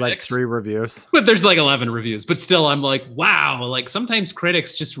 Because there's like 3 reviews. But there's like 11 reviews. But still, I'm like, wow. Like sometimes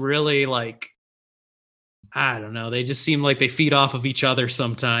critics just really like, I don't know. They just seem like they feed off of each other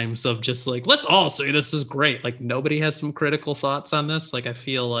sometimes, of just like, let's all say this is great. Like nobody has some critical thoughts on this. Like I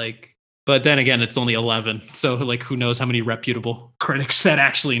feel like, but then again, it's only 11. So like, who knows how many reputable critics that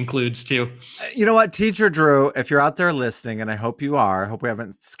actually includes too. You know what, Teacher Drew, if you're out there listening, and I hope you are, I hope we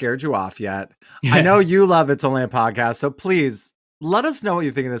haven't scared you off yet. Yeah. I know you love It's Only a Podcast, so please let us know what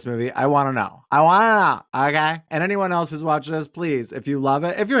you think of this movie. I want to know. Okay? And anyone else who's watching this, please, if you love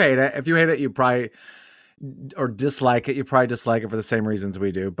it, if you hate it, you probably, or dislike it, you probably dislike it for the same reasons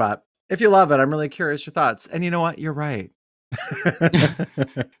we do. But if you love it, I'm really curious your thoughts. And you know what? You're right.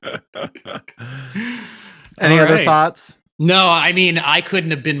 Any All other right. thoughts? No, I mean, I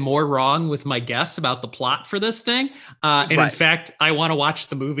couldn't have been more wrong with my guess about the plot for this thing. And in Right. fact, I want to watch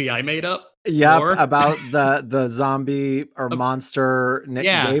the movie I made up Yep, lore? about the zombie or monster,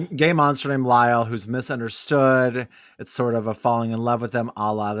 yeah. gay monster named Lyle, who's misunderstood. It's sort of a falling in love with them,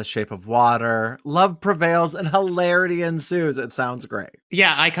 a la The Shape of Water. Love prevails and hilarity ensues. It sounds great.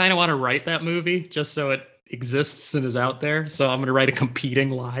 Yeah, I kind of want to write that movie just so it exists and is out there. So I'm going to write a competing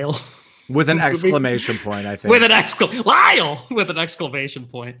Lyle. With an movie. exclamation point, I think. With an Lyle with an exclamation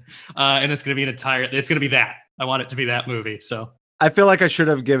point. And it's going to be it's going to be that. I want it to be that movie. So I feel like I should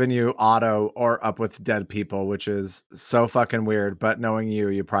have given you Otto or Up with Dead People, which is so fucking weird. But knowing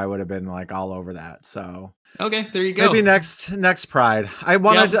you probably would have been like all over that. So okay, there you go. maybe next Pride. I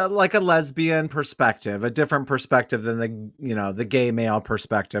wanted like a lesbian perspective, a different perspective than the gay male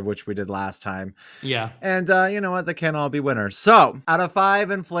perspective, which we did last time. Yeah. And you know what? They can't all be winners. So out of 5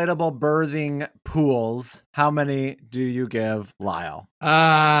 inflatable birthing pools, how many do you give Lyle?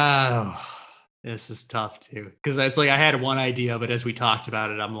 This is tough too, because it's like I had one idea, but as we talked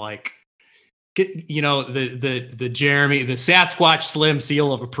about it, I'm like, you know, the Jeremy, the Sasquatch Slim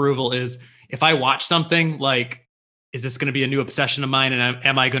seal of approval is if I watch something, like, is this going to be a new obsession of mine, and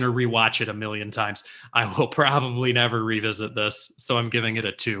am I going to rewatch it a million times? I will probably never revisit this, so I'm giving it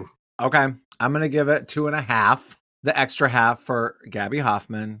a 2. Okay, I'm gonna give it 2.5. The extra half for Gabby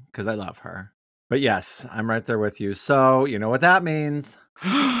Hoffman because I love her. But yes, I'm right there with you. So you know what that means.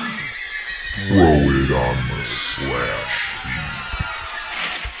 Throw it on the slash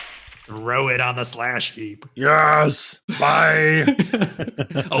Throw it on the slash heap. Yes. Bye.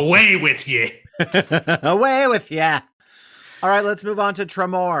 Away with you. Away with ya. All right, let's move on to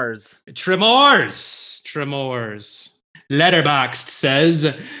Tremors. Tremors. Letterboxd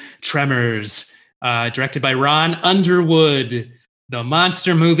says Tremors, directed by Ron Underwood, the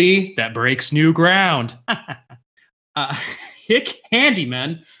monster movie that breaks new ground. Hick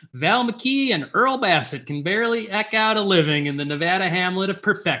Handyman, Val McKee, and Earl Bassett can barely eke out a living in the Nevada hamlet of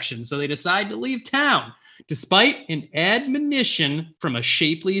perfection, so they decide to leave town, despite an admonition from a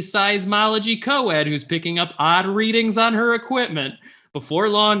shapely seismology co-ed who's picking up odd readings on her equipment. Before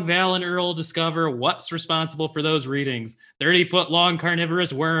long, Val and Earl discover what's responsible for those readings. 30-foot-long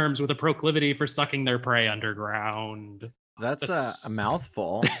carnivorous worms with a proclivity for sucking their prey underground. That's a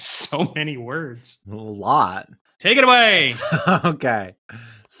mouthful. So many words. A lot. Take it away. Okay.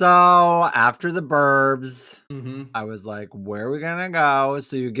 So after the Burbs, Mm-hmm. I was like, where are we going to go?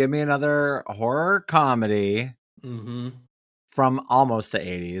 So you give me another horror comedy Mm-hmm. from almost the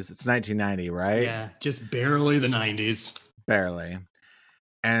 80s. It's 1990, right? Yeah, just barely the 90s. Barely.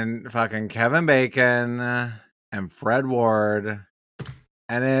 And fucking Kevin Bacon and Fred Ward.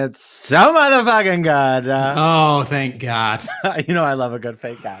 And it's so motherfucking good. Oh, thank God. You know I love a good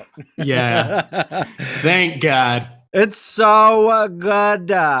fake out. Yeah. Thank God. It's so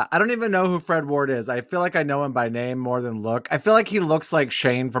good. I don't even know who Fred Ward is. I feel like I know him by name more than look. I feel like he looks like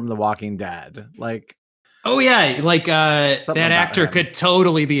Shane from The Walking Dead. Like, oh, yeah. Like that about actor him. could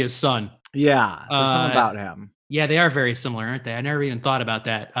totally be his son. yeah, there's something about him. Yeah, they are very similar, aren't they? I never even thought about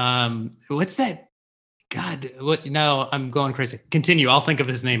that. What's that? God, what? No, I'm going crazy. Continue. I'll think of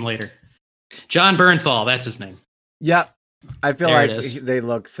his name later. John Bernthal. That's his name. Yep. I feel There it like is. they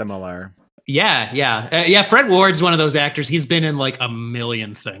look similar. Yeah. Fred Ward's one of those actors. He's been in like a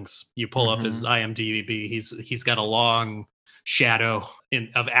million things. You pull up his IMDb. He's got a long shadow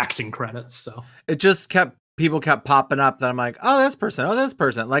of acting credits. So It just people kept popping up that I'm like, oh, this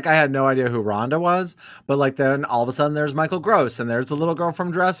person. Like I had no idea who Rhonda was, but like then all of a sudden there's Michael Gross and there's the little girl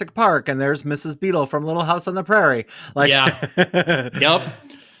from Jurassic Park and there's Mrs. Beetle from Little House on the Prairie. Like, yeah, yep.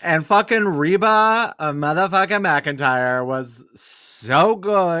 And fucking Reba motherfucking McEntire was so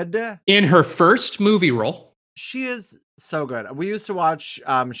good. In her first movie role. She is so good. We used to watch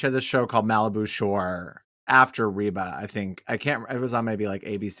she had this show called Malibu Shore after Reba, I think. It was on maybe like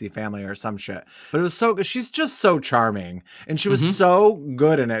ABC Family or some shit. But it was so good. She's just so charming. And she was so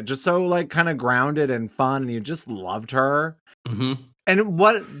good in it. Just so like kind of grounded and fun. And you just loved her. Mm-hmm. And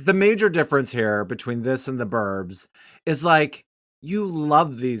what the major difference here between this and the Burbs is like, you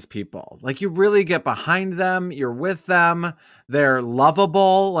love these people. Like you really get behind them. You're with them. They're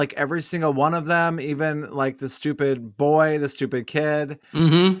lovable. Like every single one of them, even like the stupid boy, the stupid kid,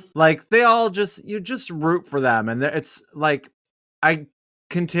 Mm-hmm. like they all you just root for them. And it's like, I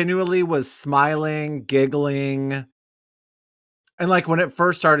continually was smiling, giggling. And like when it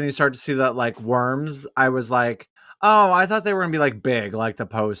first started and you start to see that like worms, I was like, oh, I thought they were gonna be like big, like the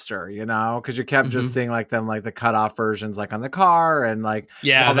poster, you know, because you kept just seeing like them, like the cut off versions, like on the car and like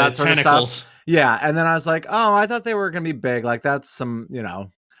Yeah, all the that sort of tentacles. stuff. Yeah, and then I was like, oh, I thought they were gonna be big, like that's some, you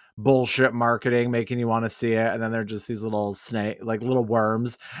know, bullshit marketing making you want to see it, and then they're just these little snake, like little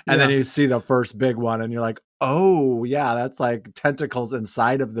worms, and then you see the first big one and you're like, oh yeah, that's like tentacles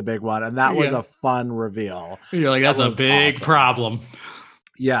inside of the big one, and that was Yeah. a fun reveal. You're like, That that's a was big awesome. problem.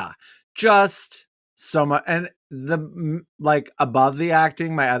 Yeah, just so much. And like above the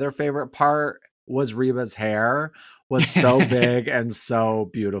acting, my other favorite part was Reba's hair was so big and so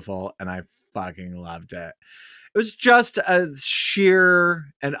beautiful, and I fucking loved it. It was just a sheer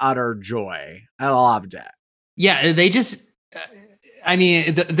and utter joy. I loved it. Yeah, they just. I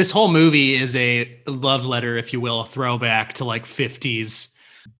mean, this whole movie is a love letter, if you will, a throwback to like 50s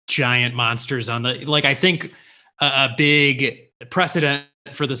giant monsters on the. Like, I think a big precedent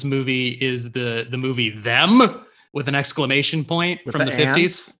for this movie is the movie Them with an exclamation point With from the the 50s,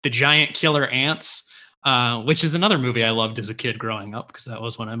 ants? the giant killer ants, which is another movie I loved as a kid growing up because that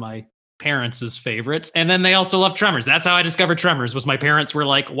was one of my parents' favorites. And then they also love Tremors. That's how I discovered Tremors. Was my parents were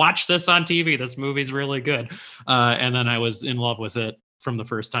like, watch this on TV. This movie's really good. And then I was in love with it from the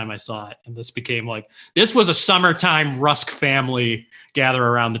first time I saw it. And this became like, this was a summertime Rusk family gather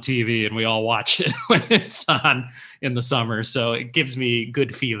around the TV and we all watch it when it's on in the summer. So it gives me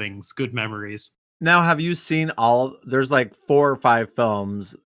good feelings, good memories. Now, have you seen there's like 4 or 5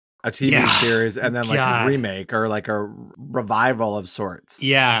 films, a TV Yeah. series, and then like God. a remake or like a revival of sorts?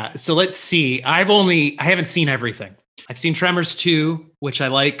 Yeah. So let's see. I haven't seen everything. I've seen Tremors 2, which I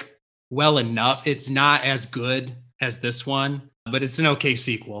like well enough. It's not as good as this one, but it's an okay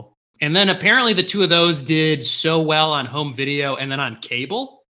sequel. And then apparently the two of those did so well on home video and then on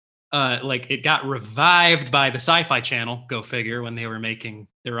cable. Like it got revived by the Sci-Fi Channel, go figure, when they were making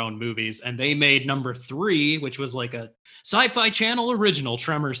their own movies. And they made number 3, which was like a Sci-Fi Channel original,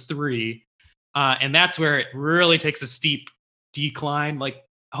 Tremors 3. And that's where it really takes a steep decline. Like,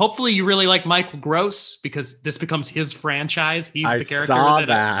 hopefully you really like Michael Gross because this becomes his franchise. He's I the character saw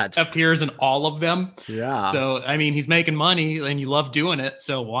that that. appears in all of them. Yeah. So, I mean, he's making money and you love doing it.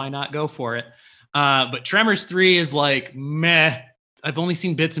 So why not go for it? But Tremors 3 is like, meh. I've only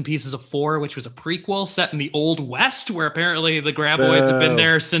seen bits and pieces of 4, which was a prequel set in the Old West, where apparently the Graboids have been Boo.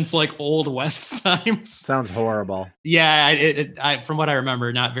 there since like Old West times. Sounds horrible. Yeah, from what I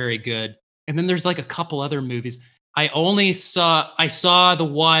remember, not very good. And then there's like a couple other movies. I saw the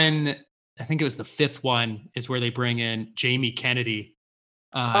one, I think it was the 5th one, is where they bring in Jamie Kennedy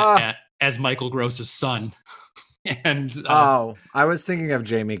as Michael Gross's son. And I was thinking of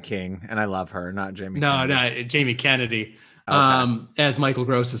Jamie King, and I love her, not Jamie Kennedy. Jamie Kennedy. Okay. As Michael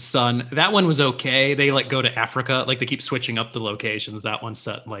Gross's son. That one was okay. They like go to Africa, like they keep switching up the locations. That one's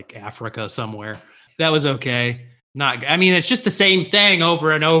set in like Africa somewhere. That was okay. It's just the same thing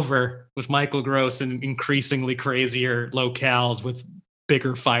over and over with Michael Gross and increasingly crazier locales with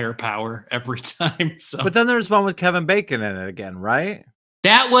bigger firepower every time. So But then there's one with Kevin Bacon in it again, right?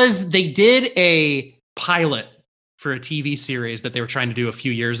 they did a pilot for a TV series that they were trying to do a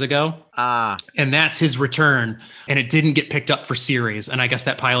few years ago. And that's his return. And it didn't get picked up for series. And I guess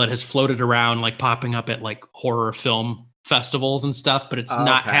that pilot has floated around, like popping up at like horror film festivals and stuff, but it's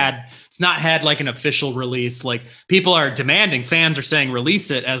not had like an official release. Like people are demanding, fans are saying release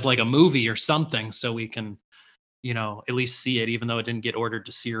it as like a movie or something so we can, at least see it, even though it didn't get ordered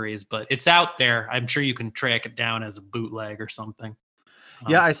to series, but it's out there. I'm sure you can track it down as a bootleg or something.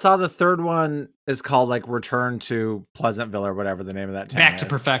 Yeah, I saw the 3rd one is called like Return to Pleasantville or whatever the name of that town Back to is.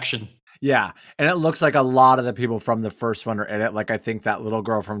 Perfection. Yeah, and it looks like a lot of the people from the first one are in it. Like I think that little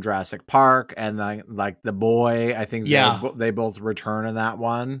girl from Jurassic Park and like the boy. I think they both return in that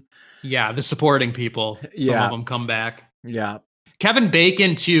one. Yeah, the supporting people. Some of them come back. Yeah. Kevin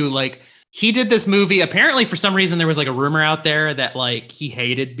Bacon too. Like he did this movie. Apparently, for some reason, there was like a rumor out there that like he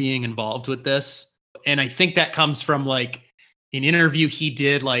hated being involved with this, and I think that comes from like an interview he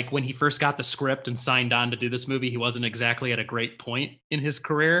did like when he first got the script and signed on to do this movie. He wasn't exactly at a great point in his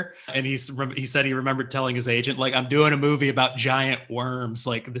career. And he said he remembered telling his agent, like, I'm doing a movie about giant worms.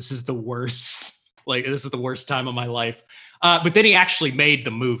 Like, this is the worst. Like, this is the worst time of my life. But then he actually made the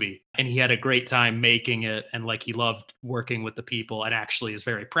movie and he had a great time making it. And like, he loved working with the people and actually is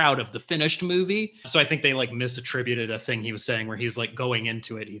very proud of the finished movie. So I think they like misattributed a thing he was saying where he's like going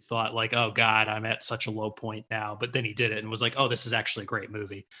into it. He thought like, oh God, I'm at such a low point now. But then he did it and was like, oh, this is actually a great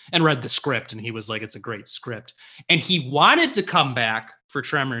movie, and read the script. And he was like, it's a great script. And he wanted to come back for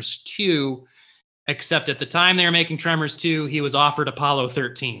Tremors 2, except at the time they were making Tremors 2, he was offered Apollo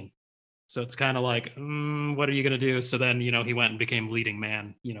 13. So it's kind of like, what are you going to do? So then, he went and became leading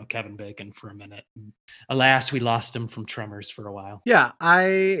man, Kevin Bacon for a minute. And alas, we lost him from Tremors for a while. Yeah,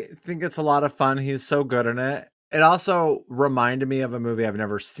 I think it's a lot of fun. He's so good in it. It also reminded me of a movie I've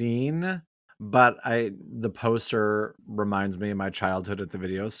never seen, but the poster reminds me of my childhood at the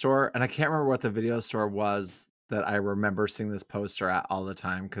video store, and I can't remember what the video store was that I remember seeing this poster at all the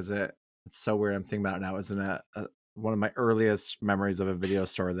time because it's so weird. I'm thinking about it now. It was in one of my earliest memories of a video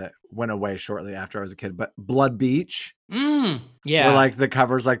store that went away shortly after I was a kid. But Blood Beach, where Yeah. like the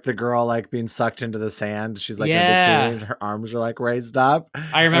cover's like the girl like being sucked into the sand. She's like in a Yeah. bikini and her arms are like raised up.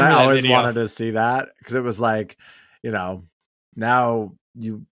 I And remember I that always video. wanted to see that because it was like, now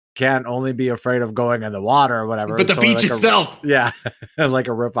you can't only be afraid of going in the water or whatever. But It's the totally beach like itself. yeah, like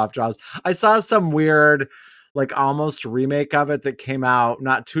a rip off Jaws. I saw some weird, like almost remake of it that came out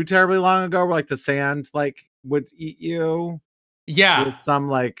not too terribly long ago, where like the sand like would eat you. It Yeah. was some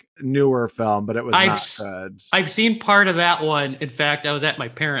like newer film, but it was I've not s- good. I've seen part of that one. In fact, I was at my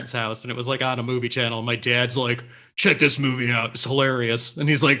parents' house and it was like on a movie channel. My dad's like, check this movie out. It's hilarious. And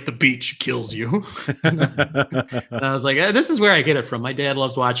he's like, the beach kills you. And I was like, this is where I get it from. My dad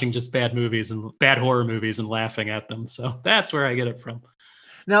loves watching just bad movies and bad horror movies and laughing at them. So that's where I get it from.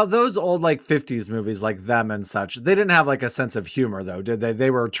 Now, those old like 50s movies like them and such, they didn't have like a sense of humor though, did they? They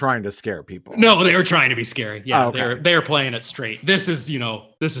were trying to scare people. No, they were trying to be scary. Yeah, Oh, okay. they're playing it straight. This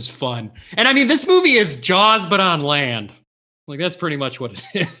is fun. And I mean, this movie is Jaws, but on land. Like that's pretty much what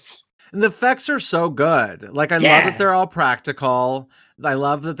it is. And the effects are so good. Like I love Yeah. that they're all practical. I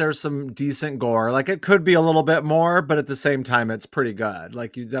love that there's some decent gore. Like it could be a little bit more, but at the same time, it's pretty good.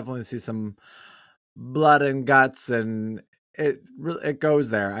 Like you definitely see some blood and guts, and it goes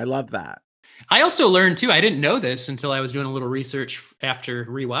there. I love that. I also learned too, I didn't know this until I was doing a little research after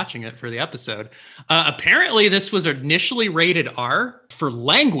rewatching it for the episode. Apparently, this was initially rated R for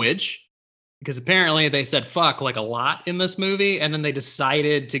language because apparently they said fuck like a lot in this movie. And then they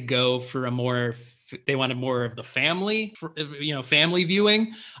decided to go for they wanted more of the family, family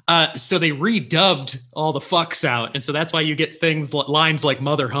viewing. So they redubbed all the fucks out. And so that's why you get lines like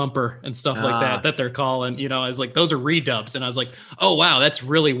mother humper and stuff like that they're calling, as like, those are redubs. And I was like, oh, wow, that's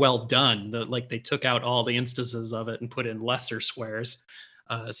really well done. Like they took out all the instances of it and put in lesser swears.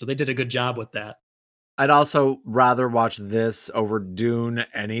 So they did a good job with that. I'd also rather watch this over Dune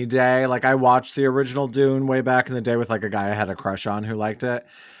any day. Like I watched the original Dune way back in the day with like a guy I had a crush on who liked it.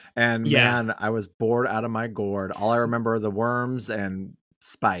 And Yeah. man, I was bored out of my gourd. All I remember are the worms and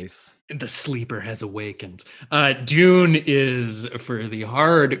spice. The sleeper has awakened. Dune is for the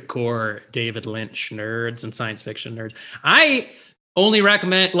hardcore David Lynch nerds and science fiction nerds. I only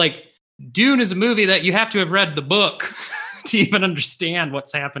recommend, like, Dune is a movie that you have to have read the book to even understand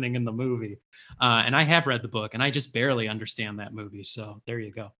what's happening in the movie. And I have read the book and I just barely understand that movie. So there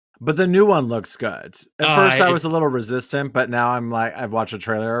you go. But the new one looks good. At first I was it- a little resistant, but now I'm like, I've watched a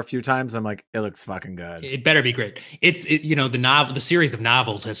trailer a few times. I'm like, it looks fucking good. It better be great. The series of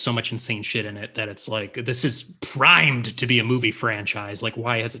novels has so much insane shit in it that it's like, this is primed to be a movie franchise. Like,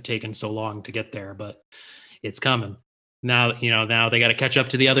 why has it taken so long to get there? But it's coming. Now they got to catch up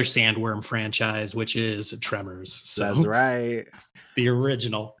to the other Sandworm franchise, which is Tremors. So That's right. the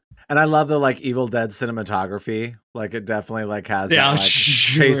original. And I love the like Evil Dead cinematography. Like it definitely like has Yeah, that like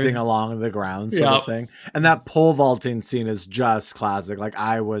sure. chasing along the ground sort of Yep. thing. And that pole vaulting scene is just classic. Like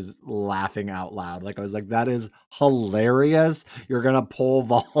I was laughing out loud. Like I was like, that is hilarious. You're gonna pole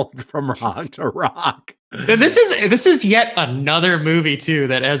vault from rock to rock. And this is yet another movie too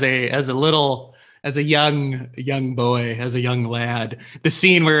that as a young boy, as a young lad, the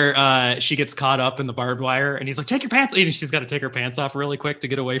scene where she gets caught up in the barbed wire and he's like, take your pants, and she's got to take her pants off really quick to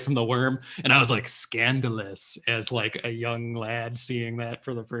get away from the worm. And I was like, scandalous as like a young lad seeing that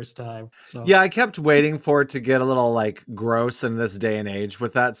for the first time. So Yeah, I kept waiting for it to get a little like gross in this day and age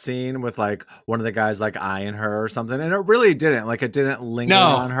with that scene with like one of the guys like eyeing her or something. And it really didn't. Like it didn't linger No.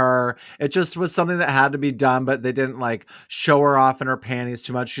 on her. It just was something that had to be done, but they didn't like show her off in her panties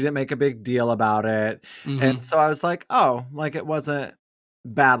too much. She didn't make a big deal about it. Mhm. And so I was like, oh, like it wasn't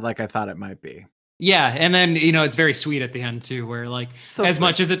bad like I thought it might be. Yeah, and then it's very sweet at the end too, where like So as sweet.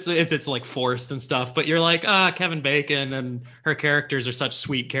 much as it's like forced and stuff, but you're like, Kevin Bacon and her characters are such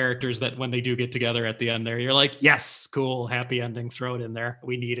sweet characters that when they do get together at the end there, you're like, yes, cool, happy ending, throw it in there.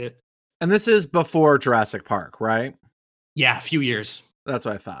 We need it. And this is before Jurassic Park, right? Yeah, a few years. That's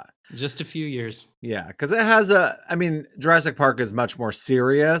what I thought. Just a few years. Yeah, because it has Jurassic Park is much more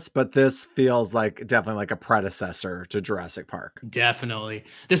serious, but this feels like definitely like a predecessor to Jurassic Park. Definitely.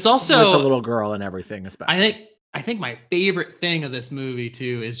 This With also the little girl and everything, especially. I think my favorite thing of this movie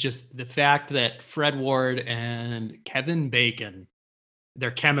too is just the fact that Fred Ward and Kevin Bacon,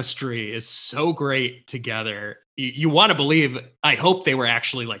 their chemistry is so great together. You want to believe, I hope they were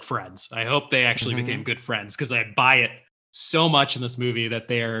actually like friends. I hope they actually Mhm. became good friends because I buy it so much in this movie that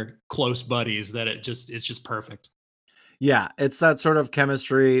they're close buddies that it's just perfect. Yeah, it's that sort of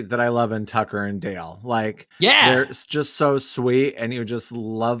chemistry that I love in Tucker and Dale. Like, Yeah. they're just so sweet, and you just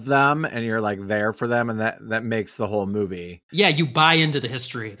love them, and you're like there for them, and that makes the whole movie. Yeah, you buy into the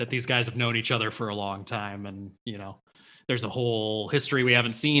history that these guys have known each other for a long time, and there's a whole history we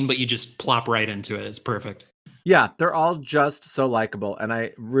haven't seen, but you just plop right into it. It's perfect. Yeah, they're all just so likable, and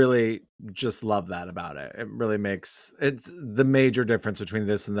I really just love that about it. It really it's the major difference between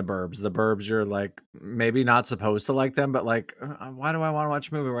this and The Burbs. The Burbs, you're like maybe not supposed to like them, but like, why do I want to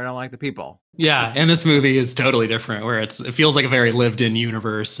watch a movie where I don't like the people? Yeah, and this movie is totally different, where it feels like a very lived-in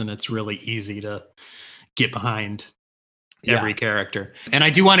universe, and it's really easy to get behind every character. And I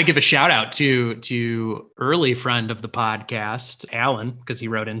do want to give a shout out to early friend of the podcast, Alan, because he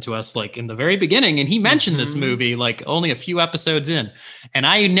wrote into us like in the very beginning, and he mentioned this movie like only a few episodes in, and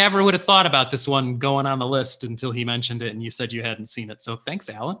I never would have thought about this one going on the list until he mentioned it, and you said you hadn't seen it. So thanks,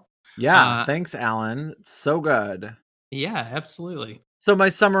 Alan. Yeah, thanks, Alan. It's so good. Yeah, absolutely. So my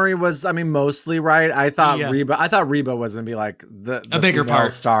summary was, mostly right. I thought Reba was gonna be like the bigger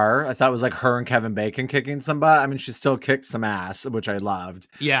part star. I thought it was like her and Kevin Bacon kicking some butt. She still kicked some ass, which I loved.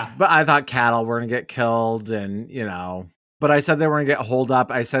 Yeah. But I thought cattle were gonna get killed, and but I said they were gonna get holed up.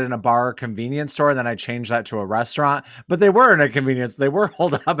 I said in a bar or convenience store, and then I changed that to a restaurant. But they were in a convenience. They were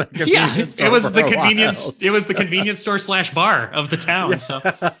holed up in a convenience store. It was the convenience. It was the convenience store / bar of the town.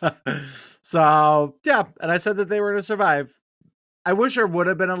 Yeah. So yeah, and I said that they were gonna survive. I wish there would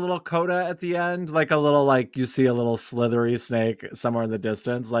have been a little coda at the end, like a little, like you see a little slithery snake somewhere in the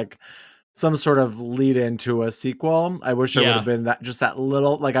distance, like some sort of lead into a sequel. I wish there would have been that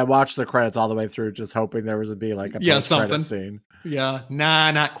little, like I watched the credits all the way through, just hoping there would be like a post-credit scene. Yeah, nah,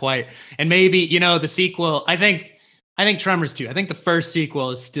 not quite. And maybe, the sequel, I think Tremors 2, I think the first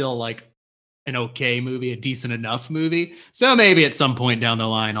sequel is still like an okay movie, a decent enough movie. So maybe at some point down the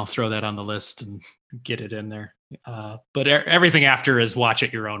line, I'll throw that on the list and get it in there. But everything after is watch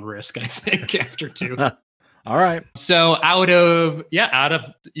at your own risk, I think, after 2. All right. So out of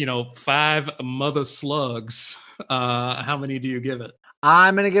 5 mother slugs, how many do you give it?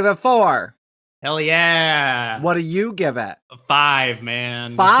 I'm going to give it 4. Hell yeah. What do you give it? 5,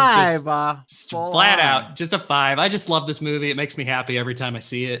 man. 5. Just flat out, just a 5. I just love this movie. It makes me happy every time I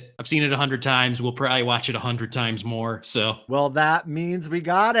see it. I've seen it 100 times. We'll probably watch it 100 times more. So, well, that means we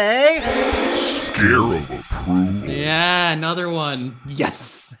got a scare of approval. Yeah, another one.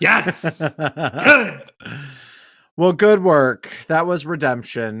 Yes. Good. Well, good work. That was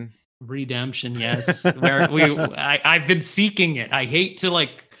redemption. Yes. I've been seeking it. I hate to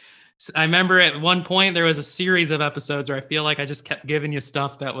I remember at one point there was a series of episodes where I feel like I just kept giving you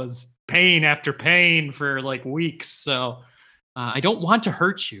stuff that was pain after pain for like weeks. So I don't want to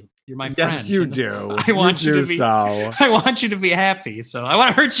hurt you. You're my friend. Yes, you do. I want you to be happy. So I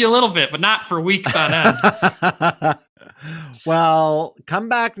want to hurt you a little bit, but not for weeks on end. Well, come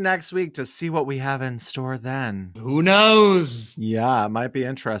back next week to see what we have in store then. Who knows? Yeah, it might be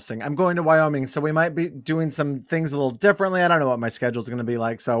interesting. I'm going to Wyoming, so we might be doing some things a little differently. I don't know what my schedule is going to be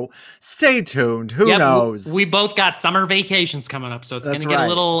like, so stay tuned. Who knows? We both got summer vacations coming up, so it's going to get a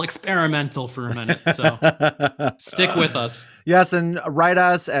little experimental for a minute. So stick with us. Yes, and write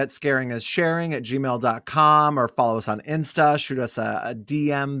us at scaringisSharing@gmail.com or follow us on Insta. Shoot us a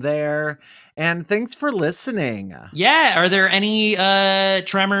DM there. And thanks for listening. Yeah. Are there any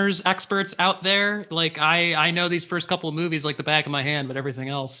Tremors experts out there? Like I know these first couple of movies like the back of my hand, but everything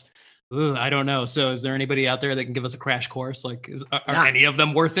else, I don't know. So is there anybody out there that can give us a crash course? Like, are any of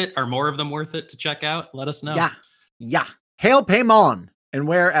them worth it? Are more of them worth it to check out? Let us know. Yeah. Hail Paimon and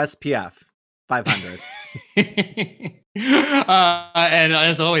wear SPF 500. And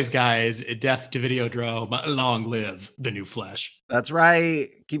as always, guys, death to Videodrome. Long live the new Flesh. That's right.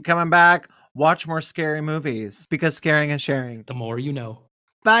 Keep coming back. Watch more scary movies because scaring is sharing. The more you know.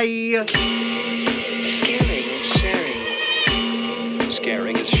 Bye. Scaring is sharing.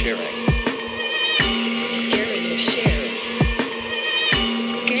 Scaring is sharing. Scaring is sharing.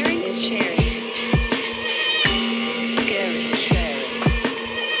 Scaring is sharing. Scaring is sharing.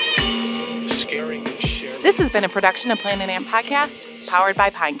 Scaring is sharing. This has been a production of Planet Amp Podcast, powered by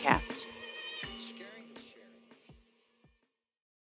Pinecast.